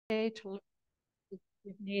to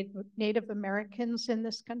Native Americans in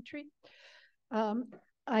this country.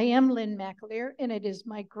 I am Lynn McAleer, and it is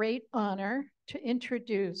my great honor to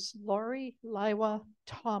introduce Laiwa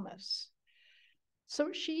Thomas.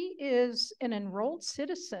 So she is an enrolled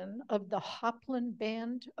citizen of the Hopland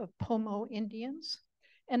Band of Pomo Indians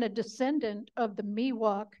and a descendant of the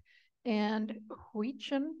Miwok and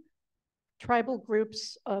Huchnom tribal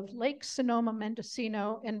groups of Lake Sonoma,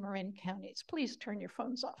 Mendocino, and Marin counties. Please turn your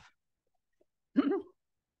phones off.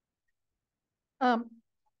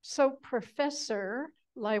 So Professor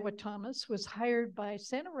Laiwa Thomas was hired by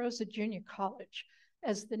Santa Rosa Junior College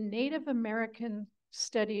as the Native American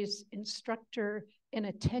Studies instructor in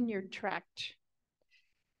a tenured track.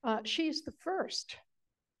 She's the first.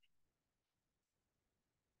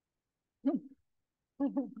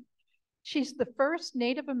 She's the first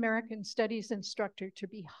Native American Studies instructor to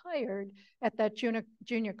be hired at that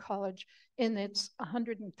junior college in its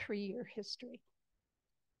 103-year history.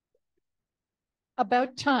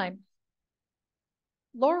 About time.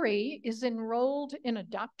 Lori is enrolled in a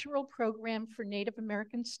doctoral program for Native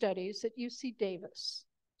American Studies at UC Davis,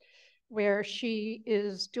 where she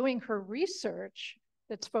is doing her research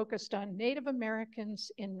that's focused on Native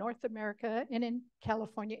Americans in North America and in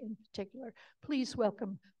California in particular. Please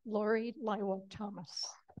welcome Laiwa Thomas.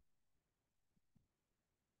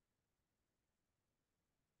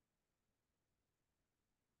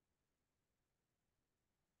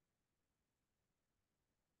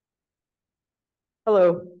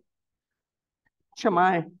 Hello.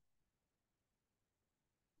 Chamai.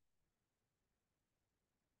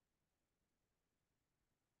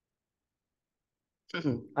 I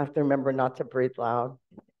have to remember not to breathe loud.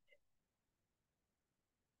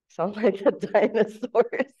 Sounds like the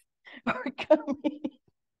dinosaurs are coming.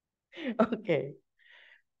 Okay.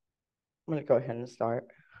 I'm going to go ahead and start.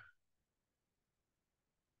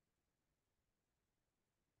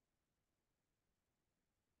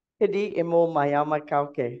 Hidi imo mayama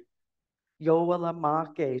kauke. Yowala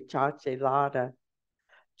make chache lada.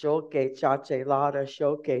 Joke chache lada.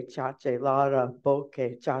 Shoke chache lada.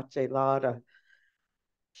 Boke chache lada.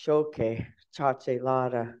 Shoke chache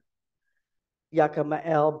lada.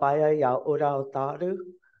 Yakamael baya ya urao taru.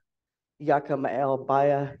 Yakamael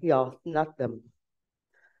baya ya natham.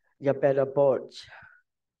 Yabeda boch.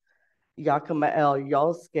 Yakamael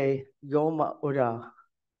yolske yoma ura.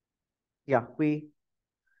 Yakwi.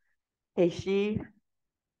 Hey she.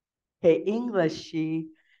 Hey English she.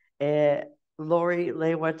 Lori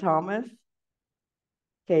Laiwa Thomas.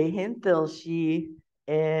 Hey hintil she.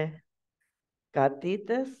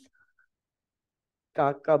 Gatitas.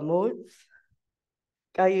 Kakamuts.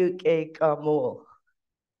 Kayuke kamul.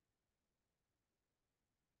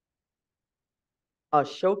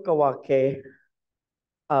 Ashokawake.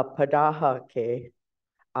 Padaha ke.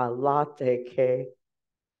 Alate ke.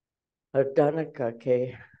 Adanaka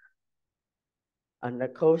ke.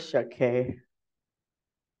 Anakosha ke.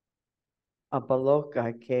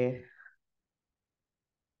 Abaloka ke.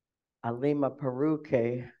 Alima Peru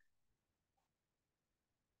ke.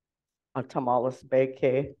 Tamales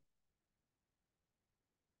Beke,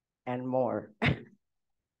 and more.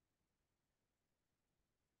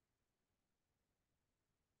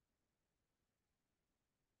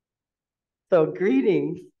 So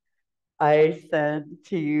greetings, I said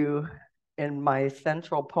to you in my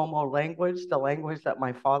central Pomo language, the language that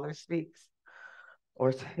my father speaks,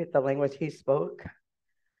 or the language he spoke.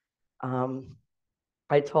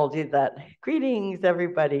 I told you that, greetings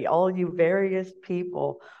everybody, all you various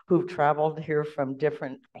people who've traveled here from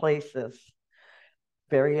different places,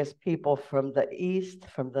 various people from the east,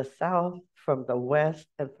 from the south, from the west,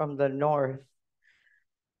 and from the north.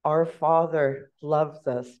 Our Father loves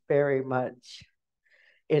us very much.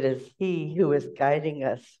 It is He who is guiding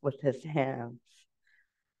us with His hands.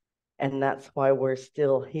 And that's why we're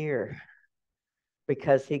still here,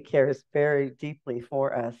 because He cares very deeply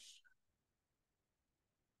for us.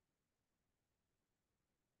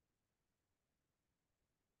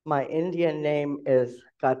 My Indian name is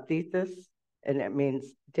Gatitas, and it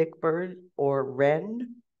means dickbird or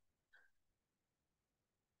wren.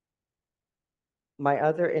 My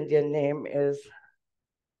other Indian name is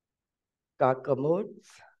Gakamuts,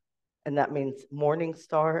 and that means morning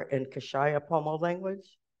star in Kashaya Pomo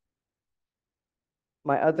language.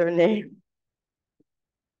 My other name,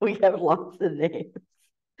 we have lots of names.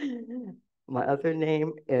 My other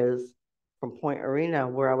name is from Point Arena,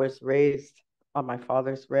 where I was raised on my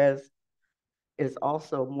father's res, is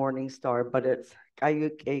also morning star, but it's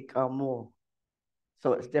Kayuke Kamu.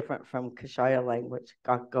 So it's different from Kashaya language,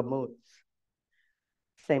 Gakamuts.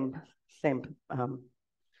 Same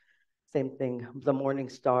Same thing, the morning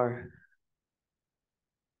star.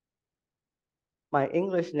 My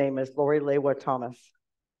English name is Laiwa Thomas.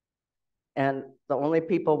 And the only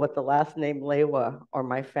people with the last name Laiwa are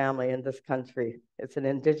my family in this country. It's an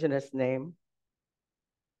indigenous name.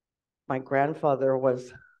 My grandfather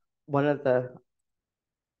was one of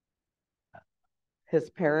his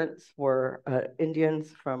parents were Indians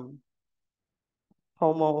from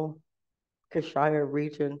Pomo, Kashire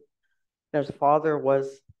region. And his father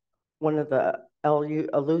was one of the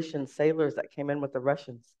Aleutian sailors that came in with the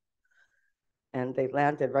Russians. And they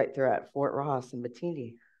landed right there at Fort Ross in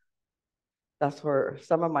Matini. That's where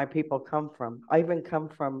some of my people come from. I even come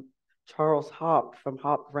from Charles Hop from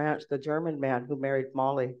Hop Ranch, the German man who married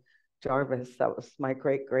Molly Jarvis. That was my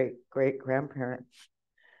great grandparents.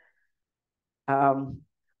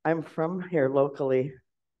 I'm from here locally.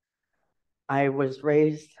 I was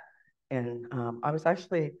raised in, I was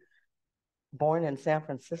actually born in San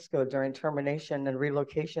Francisco during termination and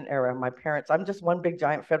relocation era. My parents, I'm just one big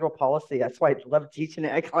giant federal policy. That's why I love teaching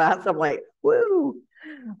it in class. I'm like, woo.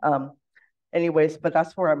 Anyways, but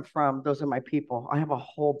that's where I'm from. Those are my people. I have a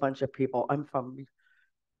whole bunch of people. I'm from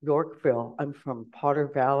Yorkville. I'm from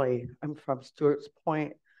Potter Valley. I'm from Stewart's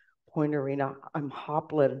Point, Point Arena. I'm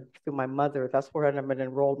Hopland through my mother. That's where I'm an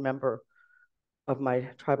enrolled member of my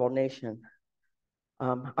tribal nation.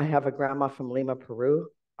 I have a grandma from Lima, Peru.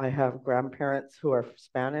 I have grandparents who are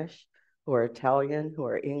Spanish, who are Italian, who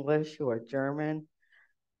are English, who are German,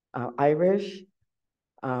 Irish.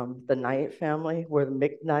 The Knight family were the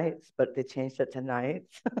McKnights, but they changed it to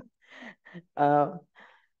Knights. From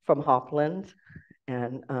Hopland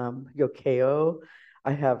and Yokeo.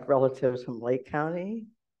 I have relatives from Lake County.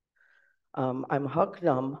 I'm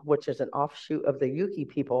Huchnom, which is an offshoot of the Yuki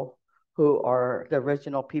people, who are the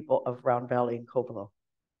original people of Round Valley and Covelo.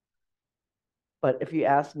 But if you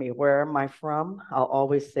ask me where am I from, I'll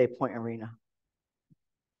always say Point Arena,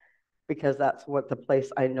 because that's what the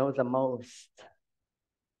place I know the most.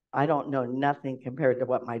 I don't know nothing compared to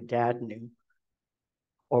what my dad knew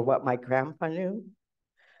or what my grandpa knew.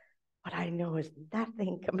 What I know is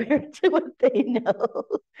nothing compared to what they know.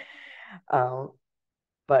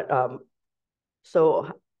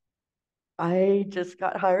 So I just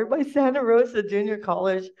got hired by Santa Rosa Junior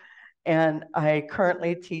College, and I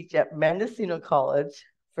currently teach at Mendocino College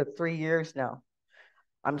for 3 years now.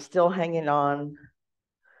 I'm still hanging on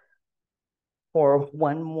for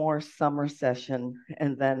one more summer session,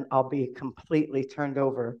 and then I'll be completely turned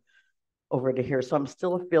over to here. So I'm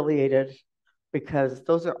still affiliated because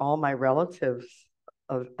those are all my relatives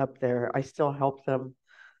up there. I still help them.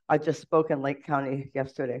 I just spoke in Lake County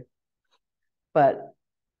yesterday, but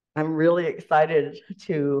I'm really excited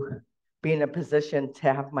to be in a position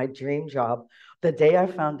to have my dream job. The day I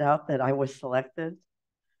found out that I was selected,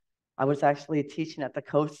 I was actually teaching at the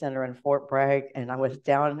Coast Center in Fort Bragg, and I was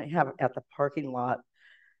down at the parking lot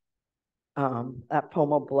at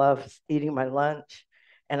Pomo Bluffs eating my lunch,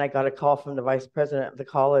 and I got a call from the vice president of the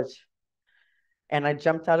college. And I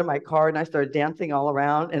jumped out of my car and I started dancing all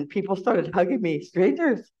around, and people started hugging me,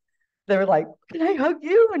 strangers. They were like, "Can I hug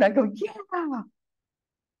you?" And I go, "Yeah."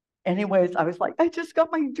 Anyways, I was like, I just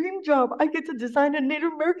got my dream job. I get to design a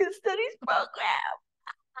Native American Studies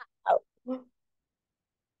program.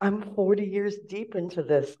 I'm 40 years deep into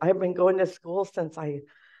this. I've been going to school since I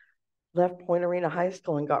left Point Arena High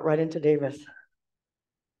School and got right into Davis.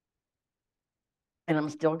 And I'm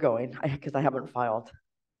still going because I haven't filed.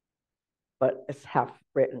 But it's half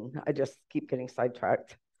written. I just keep getting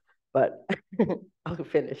sidetracked. But I'll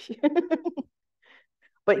finish.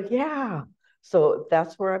 But yeah, so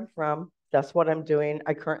that's where I'm from. That's what I'm doing.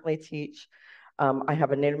 I currently teach. I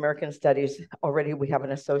have a Native American Studies already. We have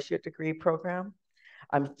an associate degree program.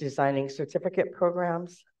 I'm designing certificate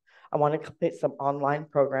programs. I want to create some online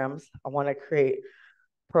programs. I want to create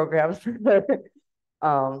programs that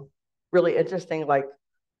are really interesting. Like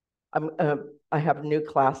I have new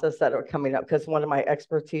classes that are coming up because one of my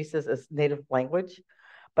expertises is Native language,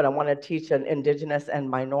 but I want to teach an Indigenous and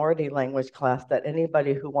minority language class that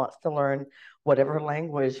anybody who wants to learn whatever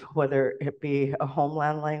language, whether it be a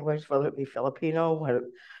homeland language, whether it be Filipino,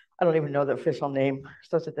 I don't even know the official name,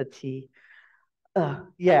 starts with a T.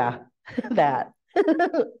 Yeah, that.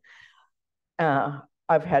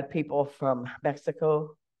 I've had people from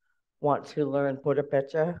Mexico want to learn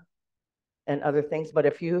Purépecha and other things, but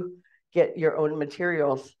if you get your own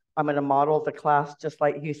materials, I'm going to model the class just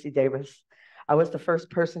like UC Davis. I was the first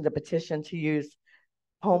person to petition to use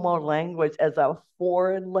Pomo language as a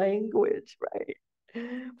foreign language, right?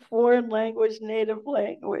 Foreign language, native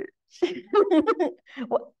language.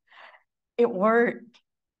 Well, it worked.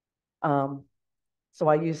 So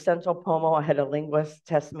I used Central Pomo. I had a linguist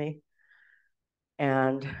test me.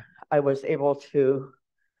 And I was able to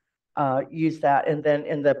use that. And then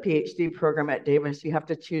in the PhD program at Davis, you have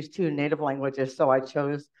to choose 2 native languages. So I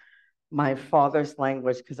chose my father's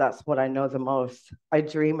language because that's what I know the most. I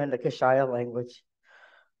dream in the Kashaya language,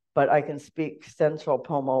 but I can speak Central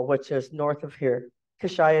Pomo, which is north of here.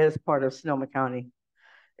 Kashaya is part of Sonoma County.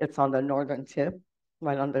 It's on the northern tip,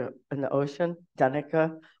 right in the ocean,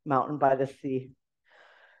 Danica Mountain by the sea.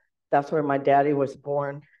 That's where my daddy was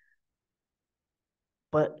born.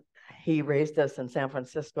 But he raised us in San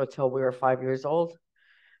Francisco till we were 5 years old,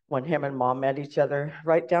 when him and mom met each other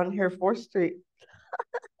right down here, 4th Street.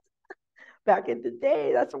 Back in the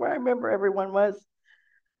day, that's where I remember everyone was.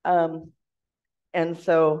 And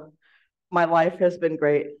so my life has been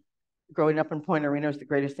great. Growing up in Point Arena was the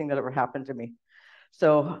greatest thing that ever happened to me.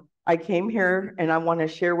 So I came here and I want to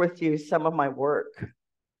share with you some of my work.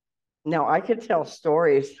 Now, I could tell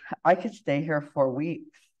stories. I could stay here for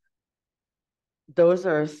weeks. Those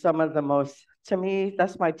are some of the most, to me,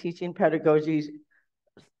 that's my teaching pedagogy.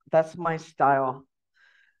 That's my style.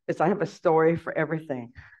 I have a story for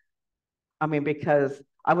everything. I mean, because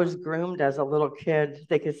I was groomed as a little kid.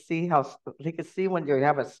 They could see when you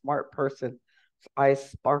have a smart person. Eyes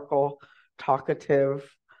sparkle,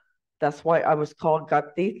 talkative. That's why I was called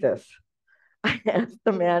Gatitas. I asked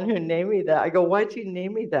the man who named me that. I go, why'd you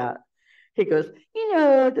name me that? He goes,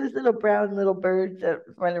 those little brown little birds that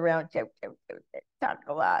run around, talk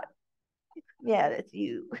a lot. Yeah, that's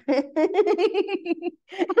you.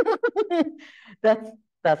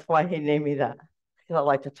 that's why he named me that. Because I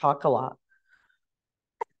like to talk a lot.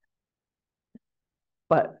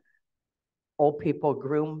 But old people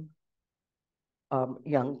groom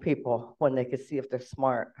young people when they could see if they're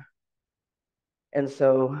smart. And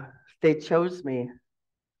so they chose me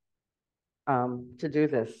to do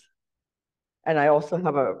this. And I also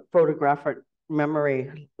have a photographic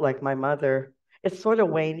memory like my mother. It's sort of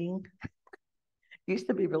waning. Used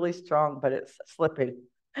to be really strong, but it's slipping.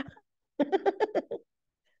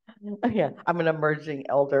 Yeah, I'm an emerging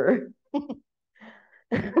elder.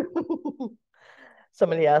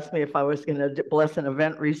 Somebody asked me if I was going to bless an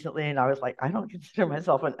event recently, and I was like, I don't consider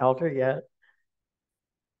myself an elder yet.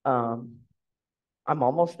 I'm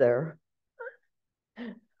almost there.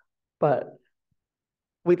 But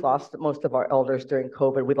we lost most of our elders during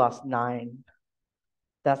COVID. We lost 9.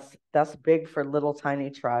 That's big for little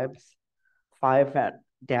tiny tribes. 5 at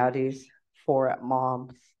daddy's, 4 at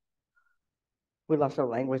mom's. We lost our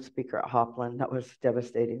language speaker at Hopland. That was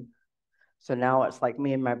devastating. So now it's like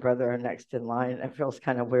me and my brother are next in line. It feels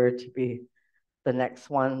kind of weird to be the next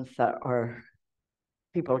ones that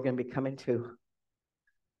people are going to be coming to.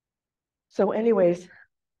 So anyways,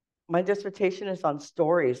 my dissertation is on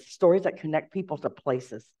stories that connect people to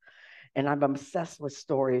places. And I'm obsessed with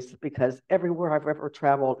stories because everywhere I've ever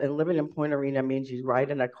traveled, and living in Point Arena means you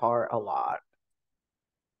ride in a car a lot.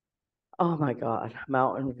 Oh my God,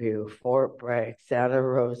 Mountain View, Fort Bragg, Santa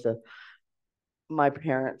Rosa. My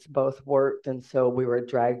parents both worked, and so we were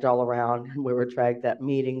dragged all around. We were dragged at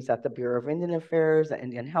meetings at the Bureau of Indian Affairs, the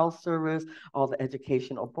Indian Health Service, all the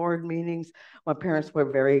educational board meetings. My parents were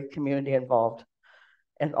very community involved,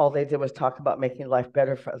 and all they did was talk about making life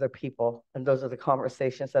better for other people. And those are the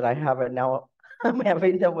conversations that I have, and now I'm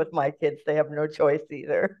having them with my kids. They have no choice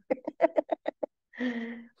either.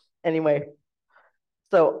 Anyway,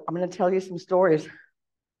 so I'm going to tell you some stories.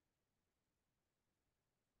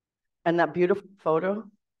 And that beautiful photo,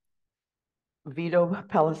 Vito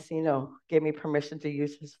Palacino gave me permission to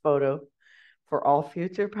use his photo for all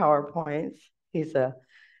future PowerPoints.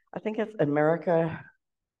 I think it's America.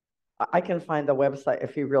 I can find the website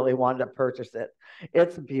if you really want to purchase it.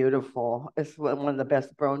 It's beautiful. It's one of the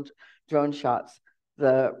best drone shots.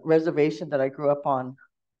 The reservation that I grew up on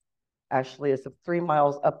actually is 3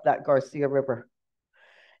 miles up that Garcia River.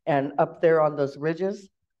 And up there on those ridges,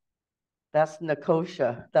 that's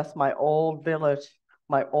Nicosia. That's my old village,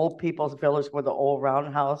 my old people's village with the old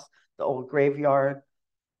roundhouse, the old graveyard,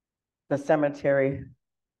 the cemetery.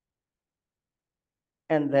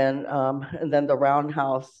 And then the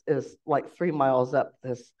roundhouse is like 3 miles up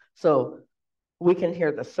this. So we can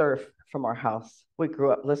hear the surf from our house. We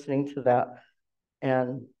grew up listening to that.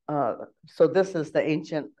 And so this is the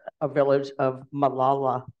ancient village of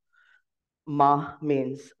Malala. Ma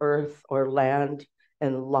means earth or land,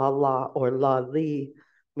 and Lala or Lali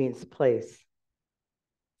means place.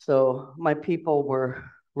 So my people were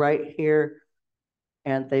right here,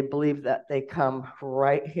 and they believe that they come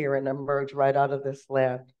right here and emerge right out of this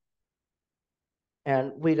land.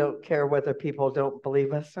 And we don't care whether people don't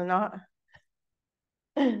believe us or not.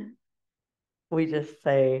 We just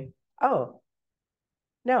say, oh,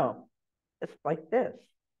 no, it's like this.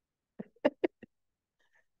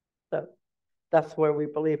 So that's where we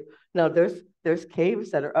believe. Now, there's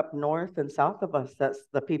caves that are up north and south of us. That's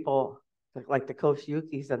the people, like the Coast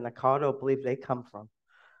Yukis and the Caddo, believe they come from.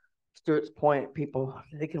 Stewart's Point, people,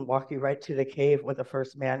 they can walk you right to the cave where the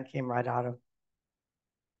first man came right out of.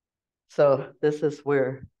 So this is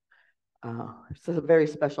where, this is a very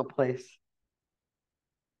special place.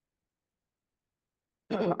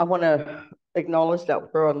 I want to acknowledge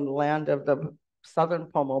that we're on the land of the Southern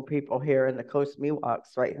Pomo people here in the Coast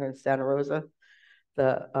Miwoks, right here in Santa Rosa.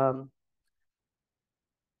 Well,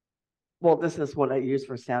 this is what I use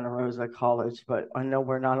for Santa Rosa College, but I know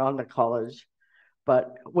we're not on the college.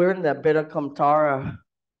 But we're in the Bidacomtara,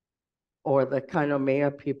 or the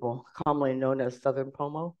Kainomea people, commonly known as Southern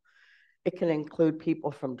Pomo. It can include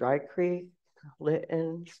people from Dry Creek,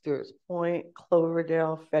 Lytton, Stewart's Point,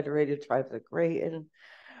 Cloverdale, Federated Tribes of Grayton.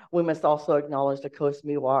 We must also acknowledge the Coast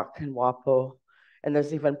Miwok and Wapo, and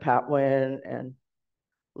there's even Patwin and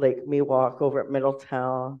Lake Miwok over at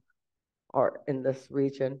Middletown, or in this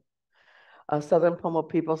region. Southern Pomo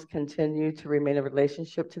peoples continue to remain in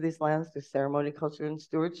relationship to these lands through ceremony, culture, and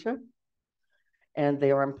stewardship. And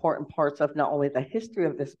they are important parts of not only the history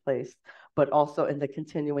of this place, but also in the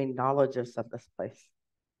continuing knowledges of this place.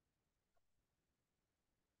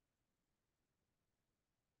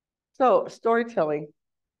 So storytelling,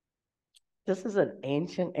 this is an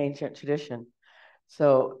ancient tradition.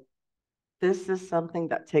 So this is something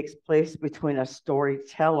that takes place between a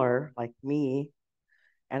storyteller like me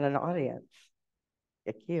and an audience,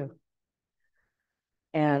 like you.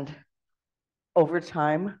 And over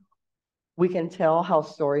time, we can tell how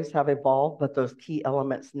stories have evolved, but those key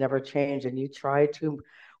elements never change. And you try to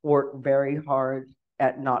work very hard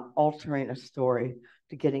at not altering a story,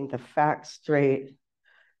 to getting the facts straight.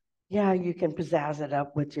 Yeah, you can pizzazz it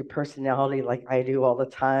up with your personality like I do all the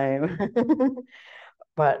time.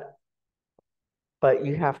 but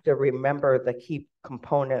you have to remember the key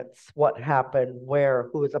components, what happened, where,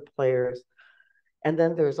 who are the players. And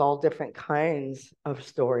then there's all different kinds of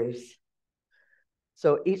stories.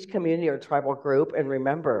 So each community or tribal group, and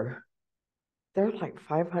remember, there are like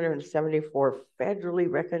 574 federally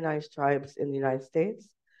recognized tribes in the United States.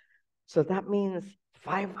 So that means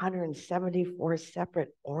 574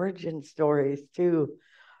 separate origin stories too,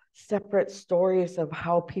 separate stories of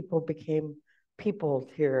how people became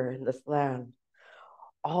peopled here in this land.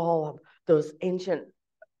 All of those ancient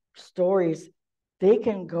stories, they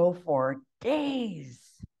can go for days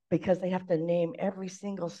because they have to name every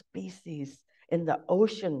single species in the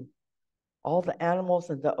ocean. All the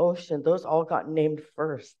animals in the ocean, those all got named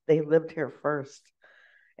first. They lived here first.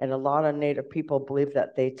 And a lot of Native people believe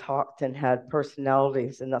that they talked and had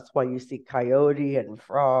personalities. And that's why you see coyote and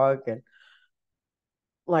frog and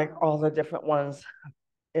like all the different ones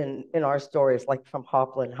in our stories, like from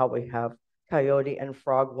Hopland, how we have coyote and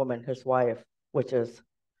frog woman, his wife, which is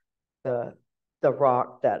the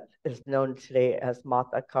rock that is known today as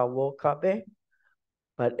Mata Kawokabe,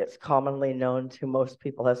 but it's commonly known to most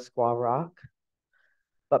people as Squaw Rock.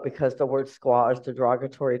 But because the word squaw is a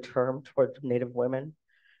derogatory term toward Native women,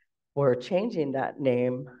 we're changing that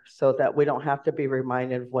name so that we don't have to be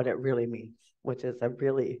reminded of what it really means, which is a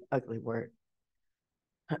really ugly word.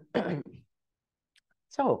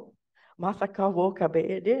 So, Masaka Wokabe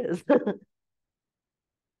it is.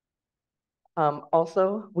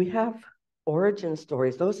 Also, we have origin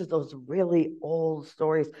stories. Those are those really old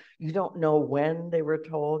stories. You don't know when they were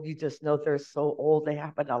told. You just know they're so old. They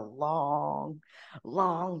happened a long,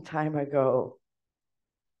 long time ago.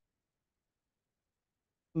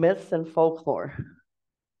 Myths and folklore.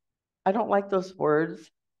 I don't like those words,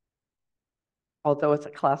 although it's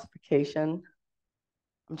a classification.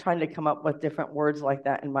 I'm trying to come up with different words like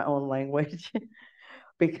that in my own language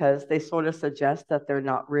because they sort of suggest that they're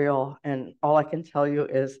not real. And all I can tell you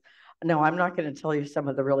is, no, I'm not going to tell you some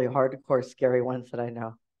of the really hardcore, scary ones that I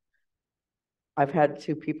know. I've had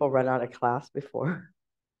 2 people run out of class before.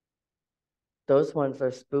 Those ones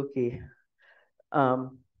are spooky.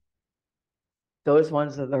 Those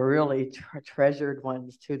ones are the really treasured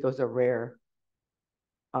ones too. Those are rare.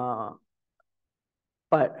 But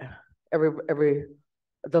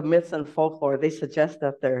the myths and folklore, they suggest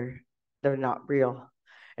that they're not real.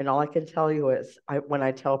 And all I can tell you is, when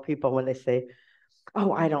I tell people, when they say,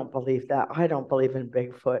 "Oh, I don't believe that. I don't believe in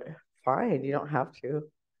Bigfoot." Fine, you don't have to.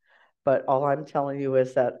 But all I'm telling you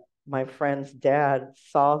is that my friend's dad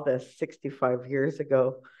saw this 65 years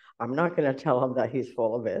ago. I'm not going to tell him that he's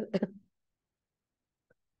full of it.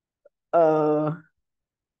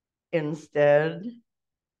 Instead,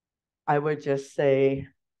 I would just say,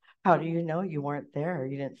 "How do you know you weren't there?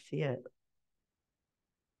 You didn't see it?"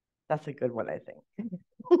 That's a good one, I think.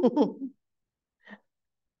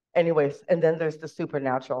 Anyways, and then there's the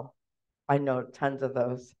supernatural. I know tons of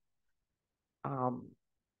those. Um,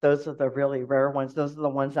 those are the really rare ones. Those are the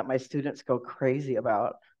ones that my students go crazy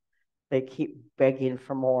about. They keep begging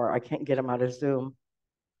for more. I can't get them out of Zoom.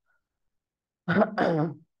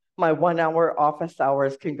 My 1 hour office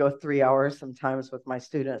hours can go 3 hours sometimes with my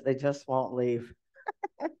students. They just won't leave.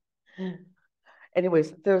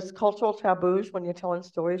 Anyways, there's cultural taboos when you're telling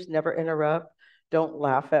stories. Never interrupt. Don't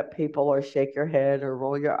laugh at people or shake your head or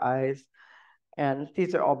roll your eyes. And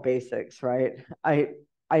these are all basics, right? I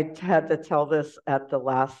had to tell this at the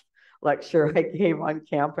last lecture I gave on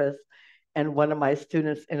campus, and one of my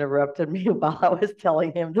students interrupted me while I was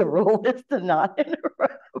telling him the rule is to not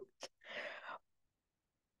interrupt.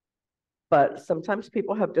 But sometimes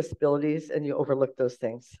people have disabilities and you overlook those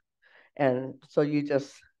things. And so you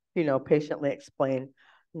just, patiently explain,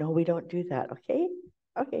 no, we don't do that, okay?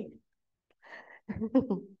 Okay.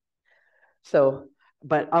 So,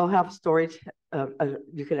 but I'll have stories.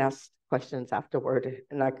 You can ask questions afterward,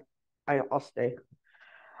 and I'll stay.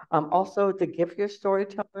 Also, to give your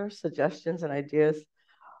storyteller suggestions and ideas,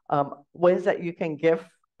 ways that you can gift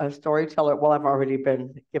a storyteller. Well, I've already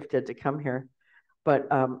been gifted to come here, but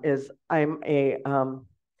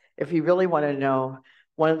if you really want to know,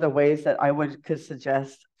 one of the ways that could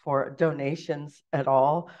suggest for donations at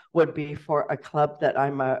all would be for a club that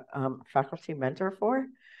I'm a faculty mentor for.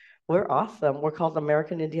 We're awesome. We're called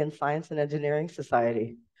American Indian Science and Engineering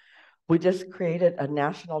Society. We just created a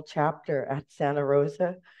national chapter at Santa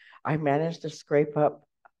Rosa. I managed to scrape up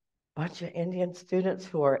a bunch of Indian students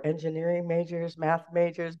who are engineering majors, math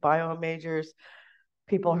majors, bio majors,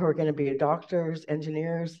 people who are going to be doctors,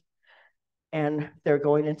 engineers, and they're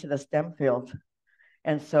going into the STEM field.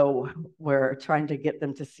 And so we're trying to get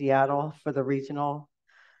them to Seattle for the regional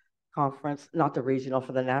conference, not the regional,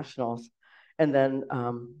 for the nationals. And then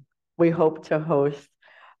we hope to host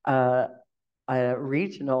a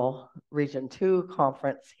regional Region 2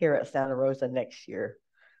 conference here at Santa Rosa next year.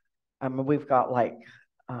 We've got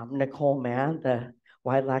Nicole Mann, the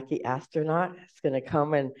Wailaki astronaut, is going to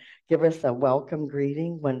come and give us a welcome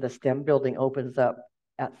greeting when the STEM building opens up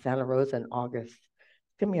at Santa Rosa in August.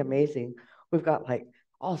 It's going to be amazing. We've got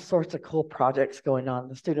all sorts of cool projects going on.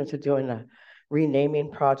 The students are doing a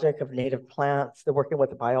renaming project of native plants. They're working with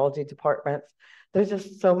the biology departments. There's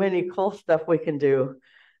just so many cool stuff we can do.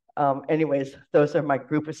 Anyways, those are my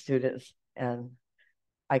group of students, and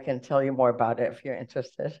I can tell you more about it if you're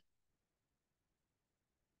interested.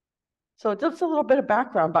 So just a little bit of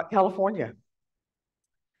background about California.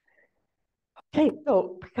 Okay,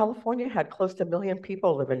 so California had close to 1 million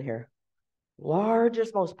people living here.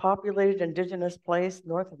 Largest, most populated indigenous place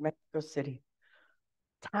north of Mexico City.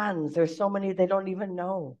 Tons. There's so many they don't even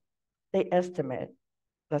know. They estimate.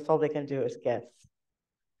 That's all they can do is guess.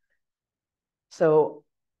 So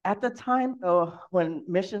at the time, though, when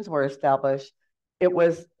missions were established, it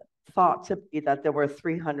was thought to be that there were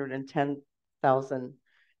 310,000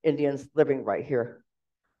 Indians living right here,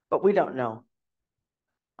 but we don't know.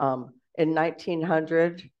 In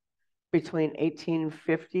 1900, between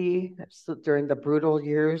 1850, so during the brutal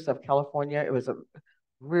years of California, it was a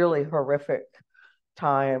really horrific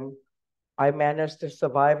time. I managed to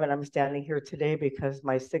survive, and I'm standing here today because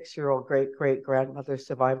my 6-year-old great-great-grandmother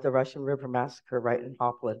survived the Russian River Massacre right in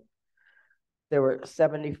Hopland. There were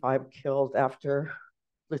 75 killed after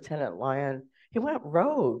Lieutenant Lyon. He went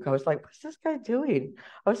rogue. I was like, what's this guy doing?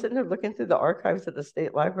 I was sitting there looking through the archives at the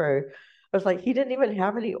state library. I was like, he didn't even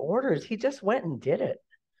have any orders. He just went and did it.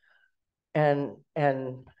 And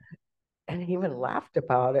he even laughed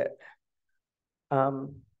about it. I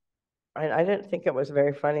didn't think it was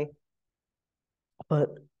very funny, but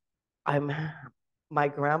my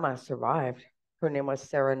grandma survived. Her name was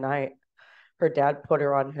Sarah Knight. Her dad put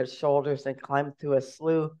her on his shoulders and climbed through a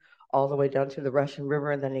slough all the way down to the Russian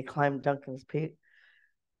River, and then he climbed Duncan's Peak,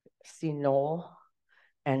 Sea Knoll,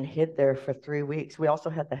 and hid there for 3 weeks. We also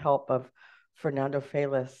had the help of Fernando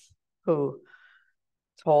Feliz, who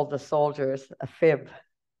told the soldiers a fib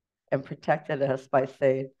and protected us by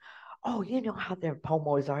saying, oh, you know how their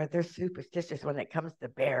Pomos are. They're superstitious when it comes to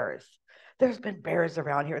bears. There's been bears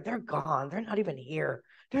around here. They're gone. They're not even here.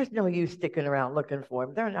 There's no use sticking around looking for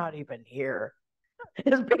them. They're not even here.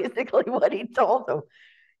 Is basically what he told them.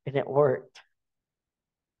 And it worked.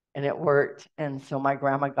 And it worked. And so my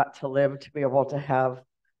grandma got to live to be able to have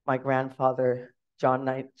my grandfather, John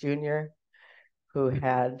Knight Jr., who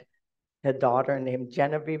had a daughter named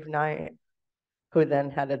Genevieve Knight, who then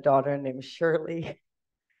had a daughter named Shirley,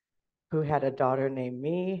 who had a daughter named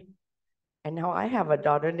me, and now I have a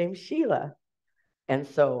daughter named Sheila. And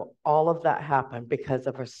so all of that happened because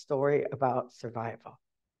of a story about survival.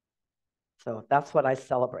 So that's what I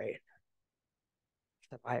celebrate,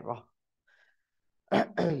 survival.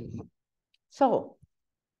 So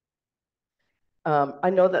I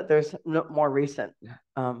know that there's no more recent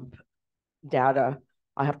data.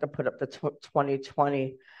 I have to put up the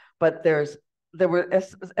 2020, but there were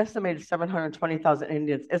estimated 720,000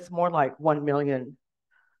 Indians. It's more like 1 million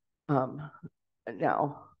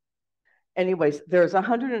now. Anyways, there's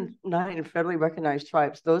 109 federally recognized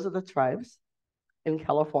tribes. Those are the tribes in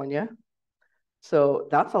California. So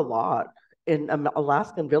that's a lot. In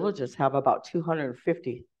Alaskan villages have about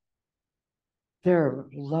 250. They're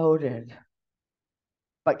loaded.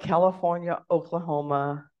 But California,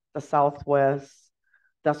 Oklahoma, the Southwest,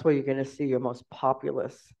 that's where you're going to see your most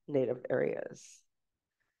populous native areas.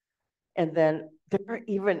 And then there are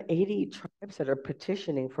even 80 tribes that are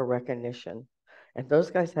petitioning for recognition. And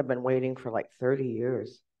those guys have been waiting for like 30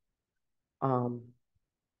 years.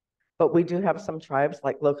 But we do have some tribes,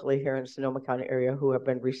 like locally here in Sonoma County area, who have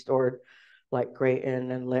been restored, like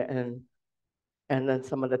Grayton and Lytton, and then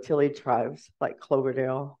some of the Tilley tribes, like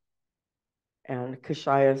Cloverdale. And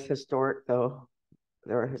Kashaya is historic, though.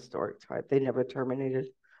 They're a historic tribe. They never terminated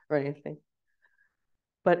or anything.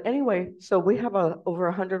 But anyway, so we have over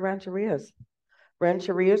 100 rancherias.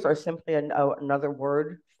 Rancherias are simply another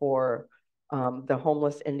word for the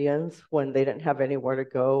homeless Indians when they didn't have anywhere to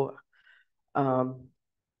go.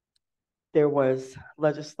 There was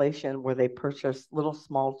legislation where they purchased little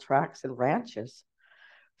small tracts and ranches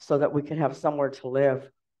so that we could have somewhere to live.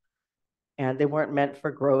 And they weren't meant for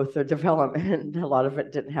growth or development. A lot of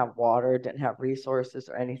it didn't have water, didn't have resources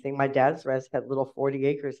or anything. My dad's res had little 40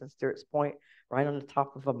 acres in Stewart's Point, right on the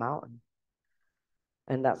top of a mountain.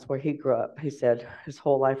 And that's where he grew up. He said his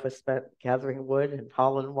whole life was spent gathering wood and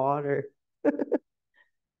hauling water.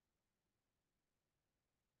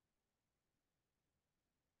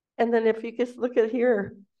 And then if you just look at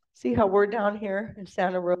here, see how we're down here in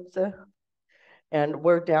Santa Rosa, and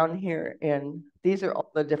we're down here in, these are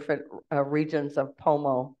all the different regions of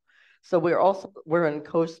Pomo. So we're in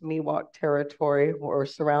Coast Miwok territory. We're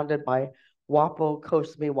surrounded by Wapo,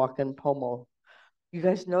 Coast Miwok, and Pomo. You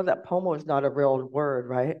guys know that Pomo is not a real word,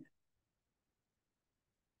 right?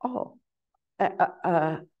 Oh,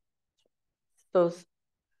 so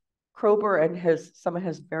Krober and some of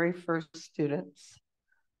his very first students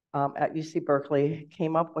at UC Berkeley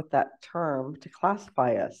came up with that term to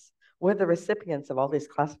classify us. We're the recipients of all these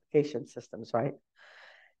classification systems, right?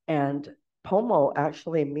 And Pomo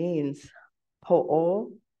actually means, Po'o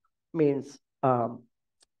means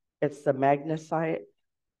it's the magnesite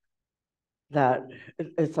that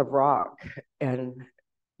it's a rock, and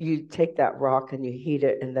you take that rock and you heat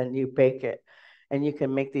it and then you bake it, and you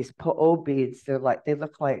can make these Po'o beads. They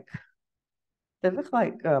look like it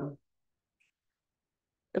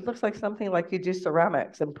looks like something like you do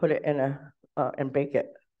ceramics and put it in and bake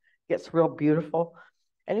it. Gets real beautiful.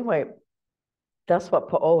 Anyway, that's what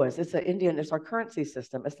Po'o is. It's it's our currency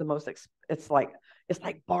system. It's the most, it's like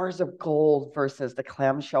bars of gold versus the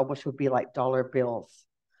clamshell, which would be like dollar bills.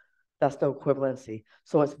 That's the equivalency.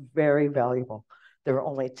 So it's very valuable. There are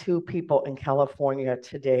only 2 people in California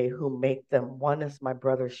today who make them. One is my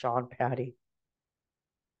brother, Sean Patty.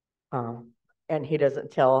 And he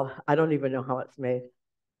doesn't tell, I don't even know how it's made.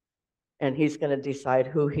 And he's going to decide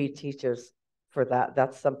who he teaches for that.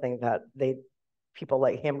 That's something that people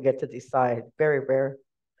like him get to decide. Very rare.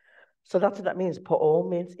 So that's what that means. Po'o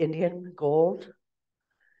means Indian gold,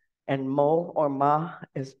 and mo or ma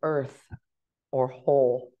is earth or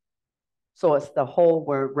hole. So it's the hole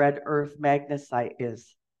where red earth magnesite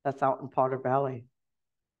is. That's out in Potter Valley.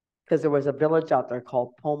 Because there was a village out there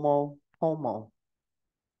called Pomo.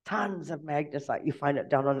 Tons of magnesite. You find it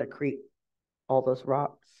down on the creek, all those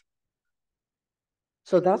rocks.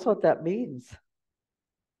 So that's what that means.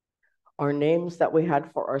 Our names that we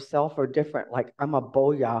had for ourselves are different. Like I'm a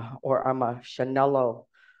Boya or I'm a Chanello.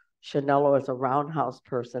 Chanello is a roundhouse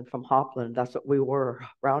person from Hopland. That's what we were,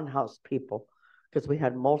 roundhouse people, because we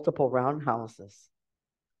had multiple roundhouses.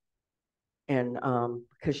 And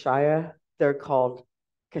Kashaya, they're called,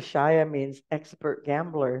 Kashaya means expert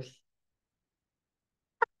gamblers.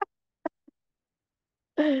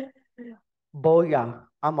 Boya,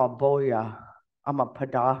 I'm a Boya. I'm a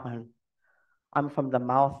Padahan. I'm from the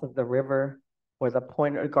mouth of the river, or the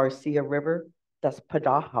Pointer Garcia River. That's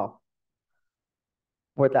Padaha,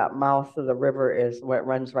 where that mouth of the river is, where it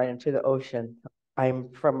runs right into the ocean. I'm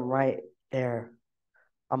from right there.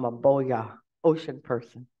 I'm a Boya, ocean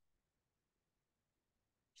person.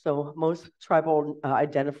 So most tribal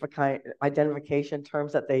identification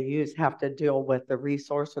terms that they use have to deal with the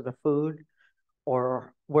resource or the food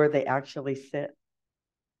or where they actually sit.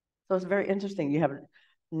 So it's very interesting. You have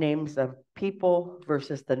names of people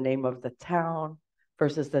versus the name of the town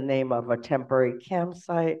versus the name of a temporary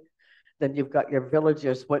campsite. Then you've got your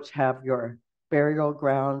villages, which have your burial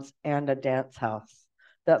grounds and a dance house.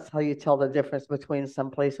 That's how you tell the difference between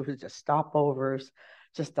some places who just stopovers,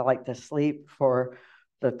 just to like to sleep for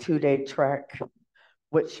the 2-day trek,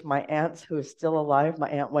 which my aunt, who is still alive, my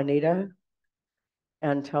Aunt Juanita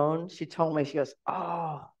Antone, she told me, she goes,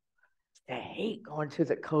 oh, I hate going to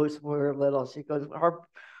the coast when we were little. She goes,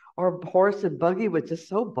 our horse and buggy was just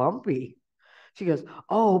so bumpy. She goes,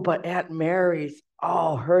 oh, but Aunt Mary's,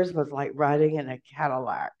 oh, hers was like riding in a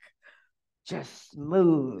Cadillac, just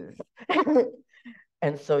smooth.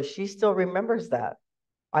 And so she still remembers that.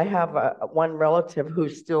 I have one relative who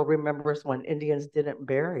still remembers when Indians didn't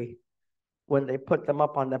bury, when they put them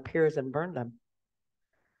up on the piers and burned them.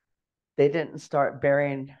 They didn't start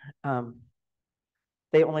burying,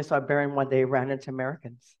 they only started burying when they ran into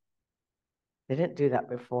Americans. They didn't do that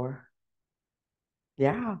before.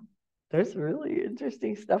 Yeah, there's really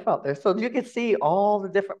interesting stuff out there. So you can see all the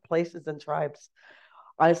different places and tribes.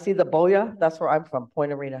 I see the Boya, that's where I'm from,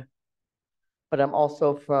 Point Arena. But I'm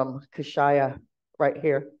also from Kashaya, right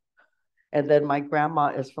here. And then my grandma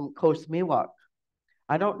is from Coast Miwok.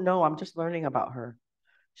 I don't know, I'm just learning about her.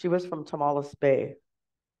 She was from Tomales Bay,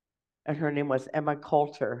 and her name was Emma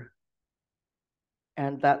Coulter.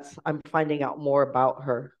 And I'm finding out more about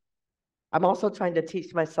her. I'm also trying to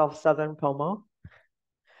teach myself Southern Pomo.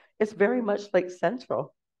 It's very much like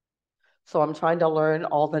Central. So I'm trying to learn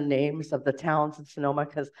all the names of the towns in Sonoma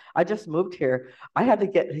because I just moved here. I had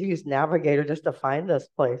to use Navigator just to find this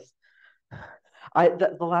place.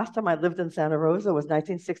 The last time I lived in Santa Rosa was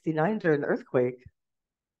 1969 during the earthquake.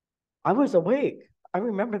 I was awake. I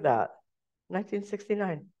remember that.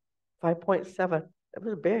 1969, 5.7. It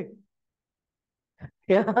was big.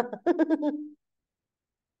 Yeah.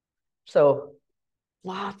 So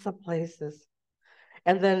lots of places.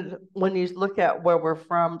 And then when you look at where we're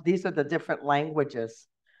from, these are the different languages.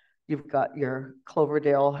 You've got your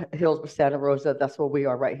Cloverdale Hills, Santa Rosa. That's where we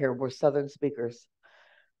are right here. We're Southern speakers.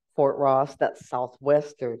 Fort Ross, that's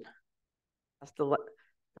Southwestern.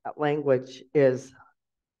 That language is,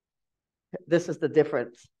 this is the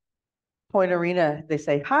difference. Point Arena, they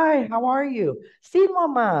say, hi, how are you? Si,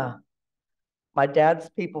 mama. My dad's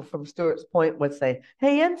people from Stewart's Point would say,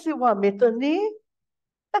 hey, Ensiwa, mitoni.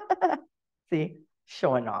 See,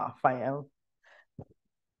 showing off, I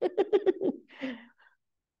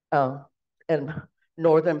am. And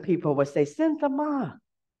northern people would say, Sintama.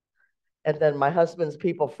 And then my husband's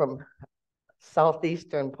people from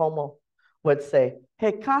southeastern Pomo would say,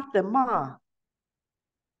 hey, Katema.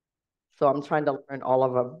 So I'm trying to learn all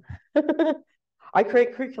of them. I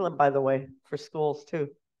create curriculum, by the way, for schools too.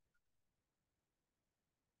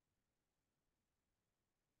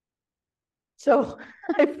 So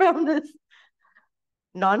I found this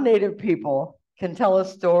non-native people can tell a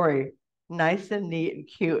story nice and neat and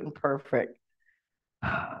cute and perfect.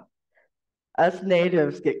 Us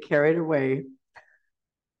natives get carried away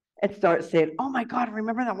and start saying, oh my God,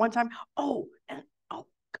 remember that one time? Oh,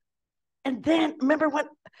 and then remember what?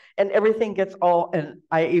 And everything gets all, and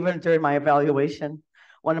I even during my evaluation,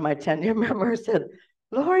 one of my tenure members said,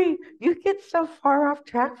 Lori, you get so far off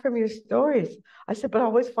track from your stories. I said, but I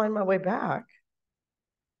always find my way back.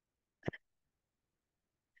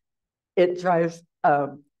 It drives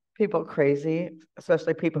people crazy,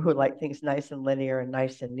 especially people who like things nice and linear and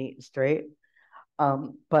nice and neat and straight.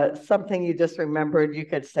 But something you just remembered, you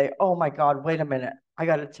could say, oh my God, wait a minute. I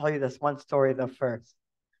got to tell you this one story though first.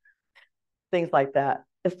 Things like that.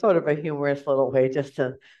 It's sort of a humorous little way just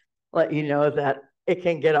to let you know that it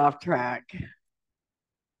can get off track.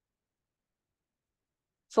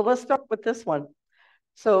 So let's start with this one.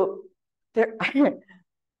 So there,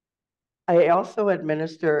 I also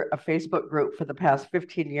administer a Facebook group for the past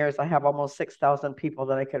 15 years. I have almost 6,000 people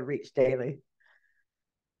that I can reach daily.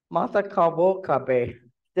 Mata Kawokabe.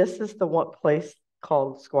 This is the one place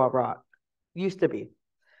called Squaw Rock. Used to be.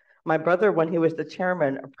 My brother, when he was the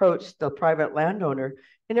chairman, approached the private landowner,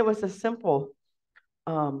 and it was a simple,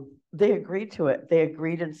 they agreed to it. They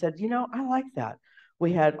agreed and said, you know, I like that.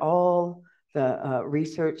 We had all the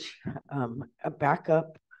research, a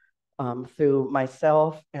backup through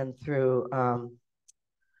myself and through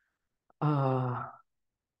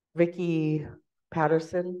Vicki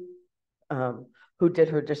Patterson, who did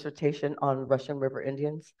her dissertation on Russian River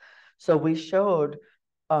Indians. So we showed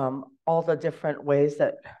all the different ways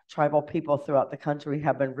that tribal people throughout the country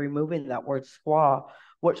have been removing that word squaw,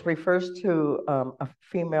 which refers to a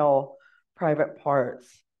female private parts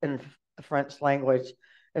in the French language.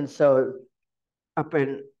 And so up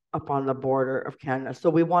on the border of Canada. So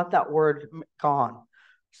we want that word gone.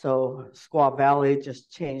 So Squaw Valley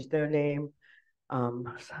just changed their name.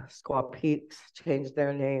 Squaw Peaks changed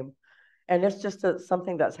their name. And it's just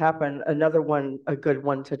something that's happened. Another one, a good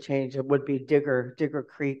one to change, it would be Digger, Digger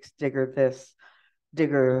Creeks, Digger this,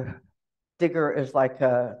 Digger. Digger is like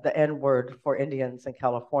the N word for Indians in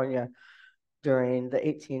California during the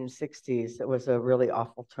 1860s. It was a really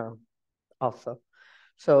awful term also.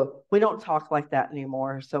 So we don't talk like that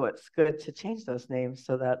anymore. So it's good to change those names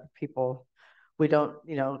so that people, we don't,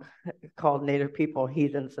 call Native people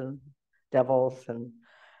heathens and devils and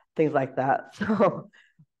things like that. So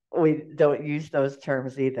we don't use those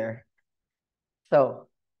terms either. So,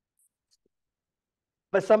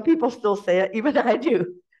 but some people still say it, even I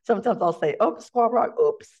do. Sometimes I'll say, oh, Squaw Rock,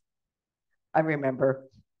 oops. I remember.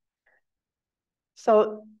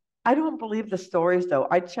 So I don't believe the stories, though.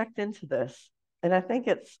 I checked into this, and I think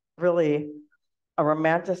it's really a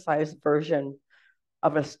romanticized version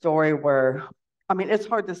of a story where, I mean, it's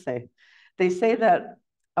hard to say. They say that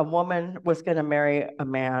a woman was going to marry a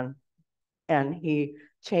man, and he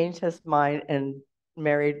changed his mind and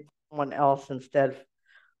married someone else instead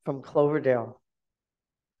from Cloverdale.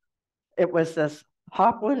 It was this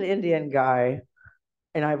Hopland Indian guy,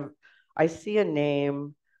 and I see a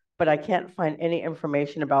name, but I can't find any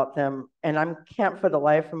information about them, and I can't for the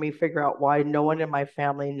life of me figure out why no one in my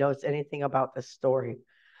family knows anything about this story.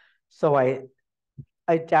 So I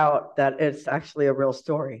doubt that it's actually a real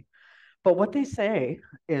story. But what they say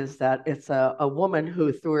is that it's a woman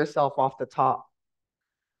who threw herself off the top.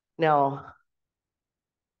 Now,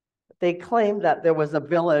 they claim that there was a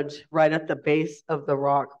village right at the base of the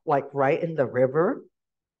rock, like right in the river.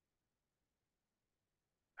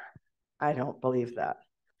 I don't believe that.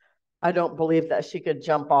 I don't believe that she could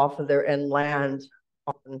jump off of there and land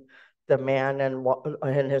on the man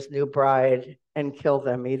and his new bride and kill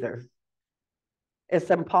them either. It's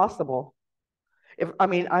impossible.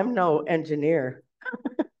 I'm no engineer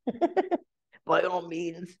by all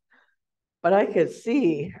means, but I could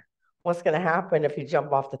see what's going to happen if you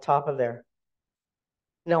jump off the top of there.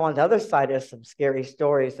 Now, on the other side is some scary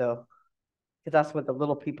stories, though, because that's where the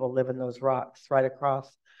little people live in those rocks right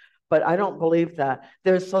across. But I don't believe that.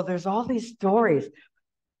 There's all these stories.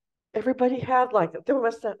 Everybody had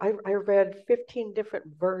I read 15 different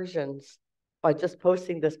versions by just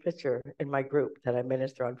posting this picture in my group that I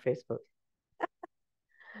minister on Facebook.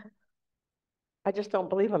 I just don't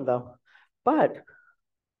believe them, though. But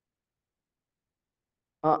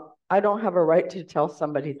I don't have a right to tell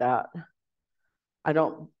somebody that. I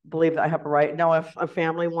don't believe that I have a right. Now, if a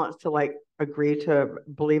family wants to agree to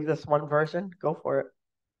believe this one version, go for it.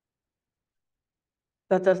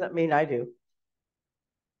 That doesn't mean I do.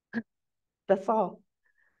 That's all.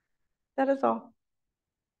 That is all.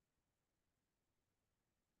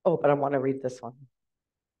 Oh, but I want to read this one.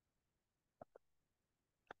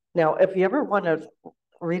 Now, if you ever want to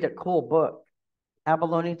read a cool book,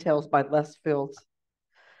 Abalone Tales by Les Fields.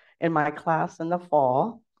 In my class in the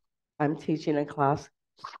fall, I'm teaching a class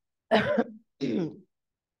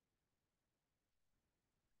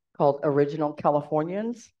called Original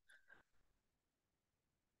Californians.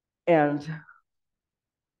 And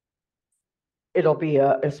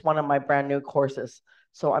it's one of my brand new courses.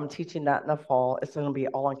 So I'm teaching that in the fall. It's going to be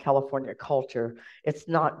all on California culture. It's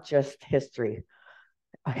not just history.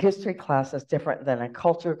 A history class is different than a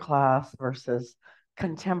culture class versus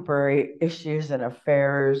contemporary issues and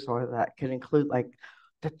affairs, or that can include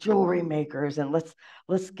the jewelry makers. And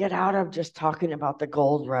let's get out of just talking about the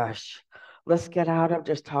gold rush. Let's get out of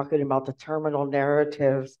just talking about the terminal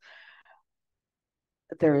narratives.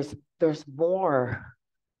 There's more.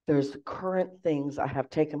 There's current things that have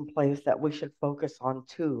taken place that we should focus on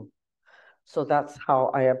too. So that's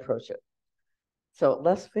how I approach it. So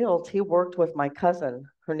Les Fields, he worked with my cousin.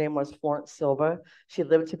 Her name was Florence Silva. She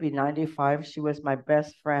lived to be 95. She was my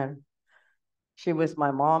best friend. She was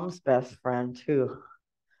my mom's best friend too.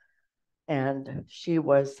 And she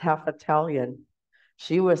was half Italian.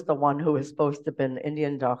 She was the one who was supposed to have been an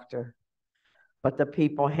Indian doctor. But the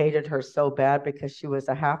people hated her so bad because she was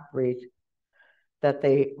a half-breed that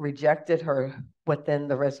they rejected her within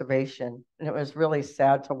the reservation. And it was really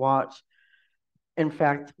sad to watch. In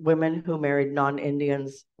fact, women who married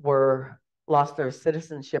non-Indians lost their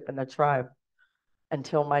citizenship in the tribe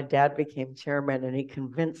until my dad became chairman, and he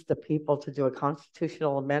convinced the people to do a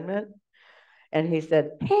constitutional amendment. And he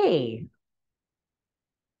said, hey,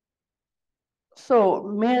 so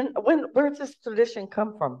men, where does this tradition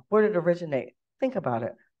come from? Where did it originate? Think about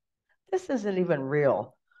it. This isn't even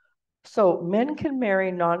real. So men can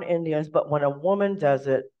marry non-Indians, but when a woman does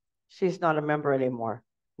it, she's not a member anymore.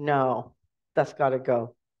 No, that's got to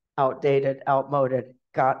go. Outdated, outmoded,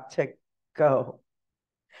 got to go.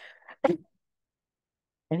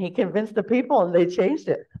 And he convinced the people and they changed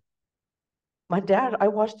it. My dad, I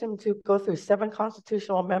watched him to go through 7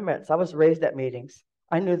 constitutional amendments. I was raised at meetings.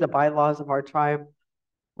 I knew the bylaws of our tribe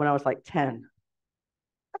when I was like 10.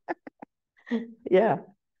 Yeah,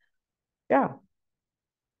 yeah.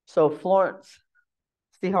 So Florence,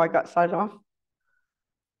 see how I got signed off?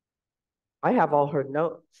 I have all her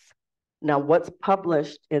notes. Now, what's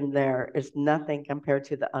published in there is nothing compared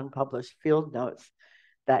to the unpublished field notes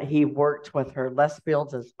that he worked with her. Les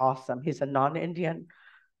Fields is awesome. He's a non-Indian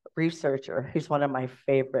researcher. He's one of my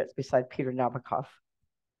favorites beside Peter Nabokov.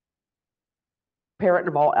 Parent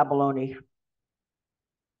of all abalone.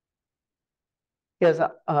 There's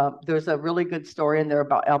a really good story in there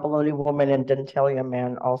about abalone woman and Dentalia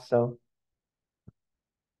man also.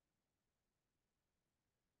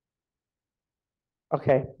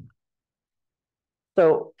 Okay.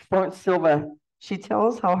 So Florence Silva, she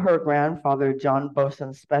tells how her grandfather, John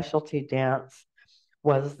Bosan's specialty dance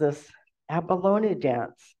was this abalone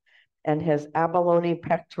dance. And his abalone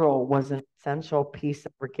pectoral was an essential piece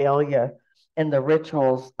of regalia in the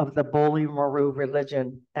rituals of the Boli Maru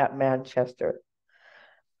religion at Manchester.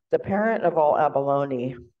 The Parent of All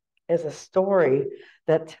Abalone is a story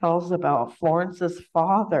that tells about Florence's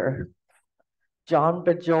father, John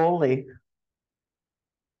Bajoli.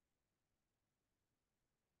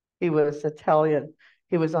 He was Italian.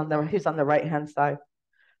 He's on the right-hand side.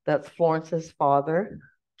 That's Florence's father,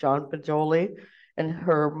 John Bajoli, and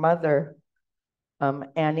her mother,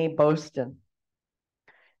 Annie Boston.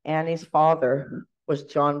 Annie's father was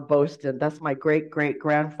John Boston. That's my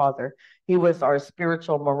great-great-grandfather. He was our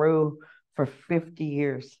spiritual Maru for 50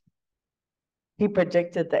 years. He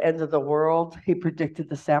predicted the end of the world. He predicted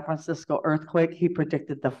the San Francisco earthquake. He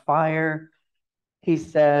predicted the fire. He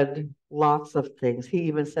said lots of things. He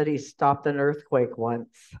even said he stopped an earthquake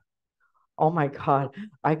once. Oh my God.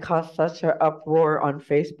 I caused such an uproar on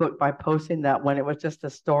Facebook by posting that when it was just a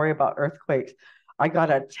story about earthquakes. I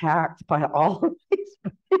got attacked by all of these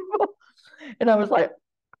people. And I was like,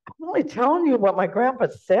 I'm only telling you what my grandpa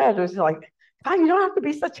said. It was like, God, you don't have to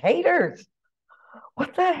be such haters.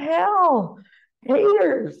 What the hell?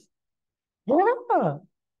 Haters. Yeah.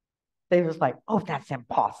 They was like, oh, that's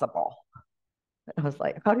impossible. I was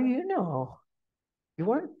like, how do you know? You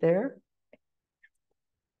weren't there.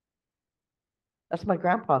 That's my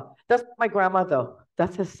grandpa. That's my grandma, though.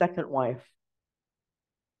 That's his second wife.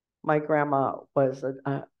 My grandma was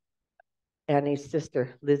Annie's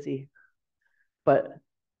sister, Lizzie. But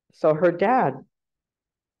so her dad,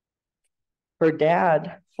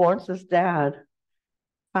 Florence's dad,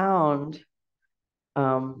 found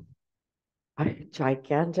a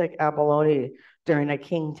gigantic abalone during a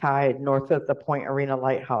king tide north of the Point Arena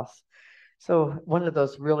Lighthouse. So one of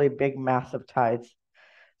those really big, massive tides.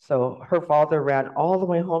 So her father ran all the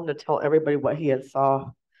way home to tell everybody what he had saw.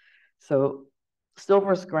 So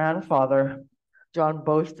Silver's grandfather, John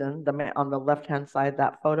Boston, the man on the left-hand side,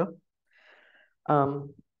 that photo,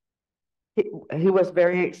 he was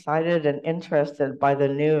very excited and interested by the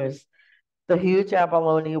news. The huge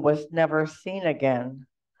abalone was never seen again.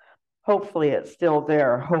 Hopefully it's still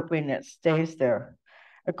there, hoping it stays there.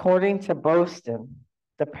 According to Boston,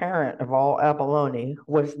 the parent of all abalone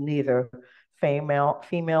was neither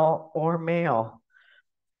female or male,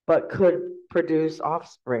 but could produce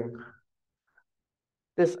offspring.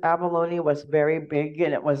 This abalone was very big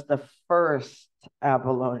and it was the first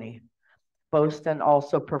abalone. Boston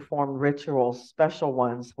also performed rituals, special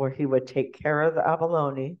ones, where he would take care of the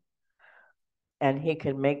abalone and he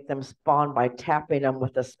could make them spawn by tapping them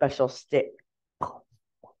with a special stick.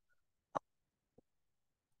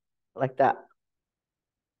 Like that.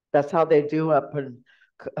 That's how they do up in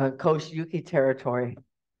Coast Yuki territory.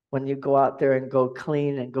 When you go out there and go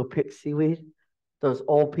clean and go pick seaweed, those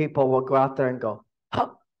old people will go out there and go, huh,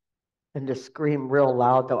 and just scream real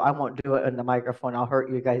loud. Though I won't do it in the microphone. I'll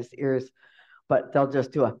hurt you guys' ears. But they'll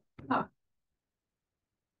just do a, huh.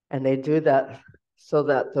 And they do that so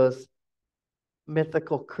that those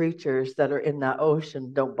mythical creatures that are in that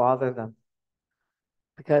ocean don't bother them.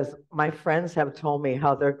 Because my friends have told me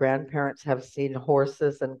how their grandparents have seen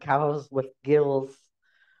horses and cows with gills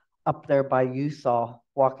up there by Usaw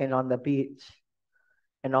walking on the beach,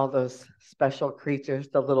 and all those special creatures,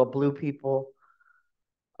 the little blue people,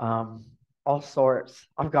 all sorts.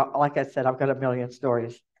 Like I said, I've got a million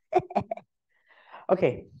stories.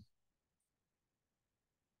 Okay.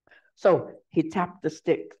 So he tapped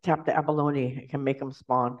the abalone, it can make them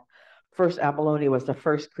spawn. First abalone was the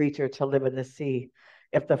first creature to live in the sea.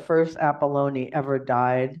 If the first abalone ever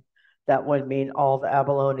died, that would mean all the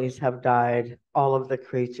abalones have died, all of the